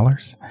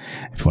 $25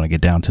 if you want to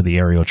get down to the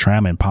Aerial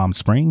Tram in Palm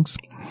Springs.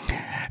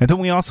 And then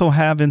we also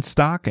have in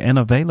stock and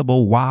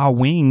available Wow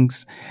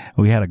Wings.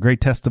 We had a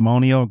great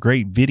testimonial,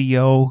 great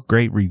video,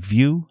 great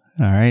review.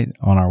 All right.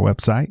 On our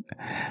website.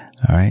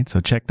 All right. So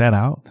check that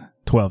out.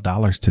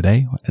 $12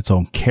 today. It's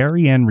on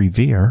Cary and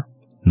Revere,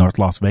 North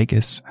Las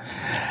Vegas.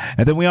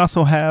 And then we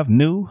also have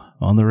new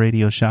on the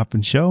Radio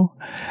Shopping Show.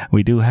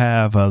 We do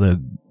have the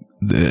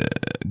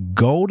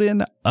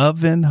Golden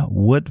Oven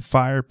Wood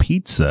Fire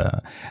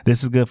Pizza.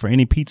 This is good for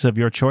any pizza of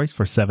your choice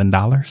for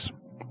 $7.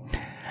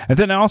 And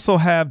then I also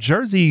have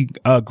Jersey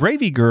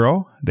Gravy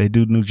Girl. They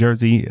do New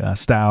Jersey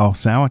style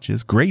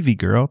sandwiches. Gravy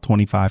Girl,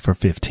 $25 for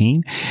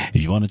 $15.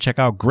 If you want to check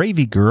out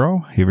Gravy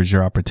Girl, here is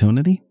your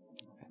opportunity.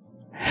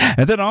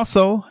 And then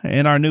also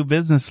in our new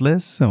business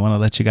list, I want to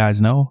let you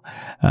guys know,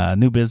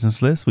 new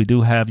business list, we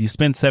do have, you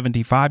spend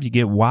 $75, you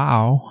get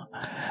Wow.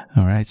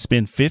 All right.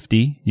 Spend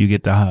 $50, you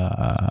get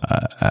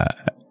the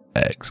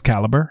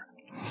Excalibur.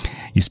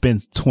 You spend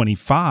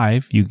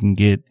 $25, you can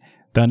get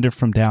Thunder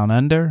from Down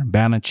Under,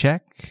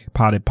 Banachek,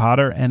 Potted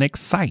Potter, and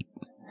Excite.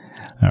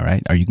 All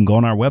right. Or you can go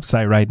on our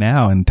website right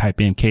now and type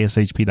in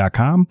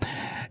kshp.com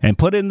and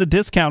put in the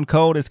discount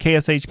code as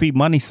KSHP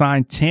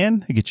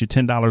 $10 to get you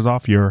 $10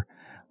 off your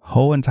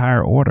whole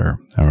entire order.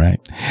 All right.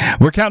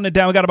 We're counting it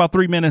down. We got about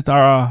 2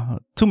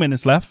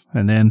 minutes left.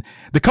 And then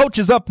the coach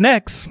is up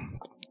next.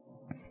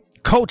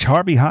 Coach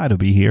Harvey Hyde will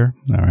be here.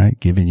 All right.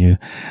 Giving you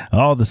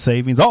all the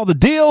savings, all the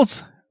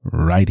deals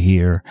right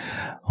here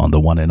on the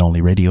one and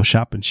only Radio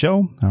Shopping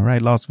Show. All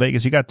right, Las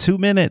Vegas, you got 2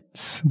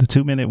 minutes. The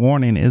 2-minute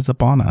warning is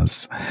upon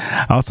us.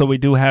 Also, we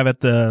do have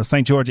at the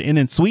St. George Inn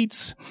and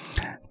Suites,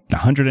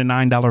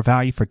 $109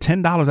 value for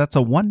 $10. That's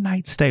a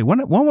one-night stay.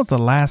 When was the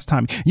last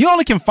time? You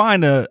only can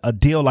find a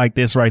deal like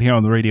this right here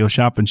on the Radio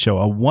Shopping Show.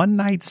 A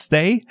one-night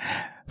stay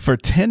for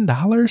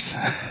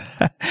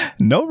 $10.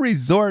 No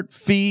resort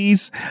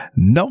fees,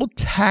 no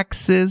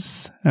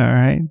taxes. All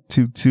right.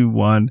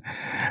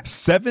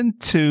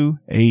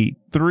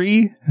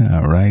 221-7283.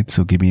 All right.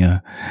 So give me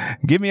a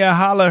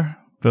holler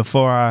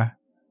before I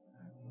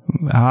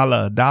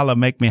holla. A dollar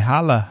make me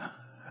holla.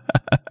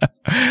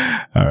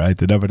 All right.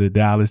 The number to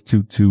dial is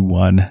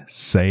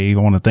 221-SAVE.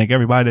 I want to thank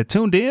everybody that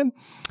tuned in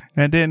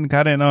and then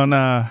got in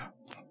on,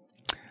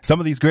 some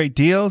of these great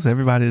deals.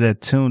 Everybody that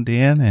tuned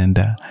in and,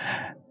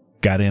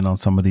 got in on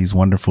some of these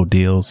wonderful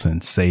deals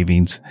and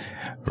savings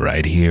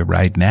right here,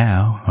 right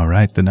now. All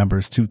right. The number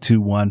is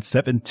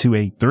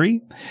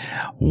 221-7283.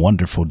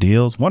 Wonderful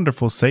deals,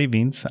 wonderful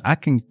savings.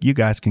 You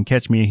guys can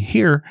catch me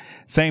here,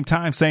 same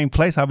time, same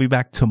place. I'll be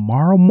back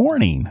tomorrow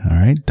morning. All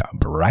right.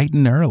 Bright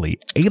and early,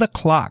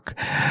 8:00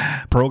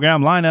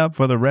 program lineup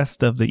for the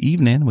rest of the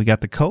evening. We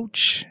got the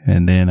coach,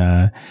 and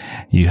then,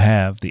 you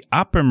have the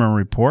Opperman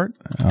report.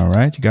 All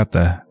right. You got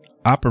the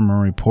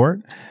Opperman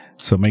report.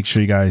 So make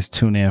sure you guys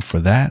tune in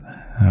for that.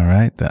 All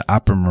right. The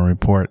Opperman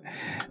report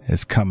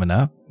is coming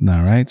up.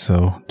 All right.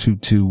 So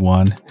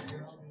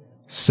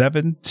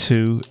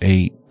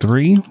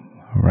 221-7283.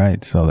 All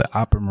right. So the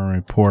Opperman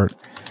report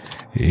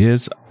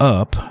is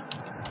up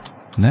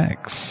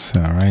next.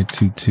 All right.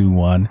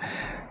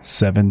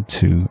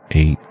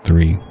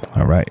 221-7283.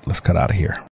 All right. Let's cut out of here.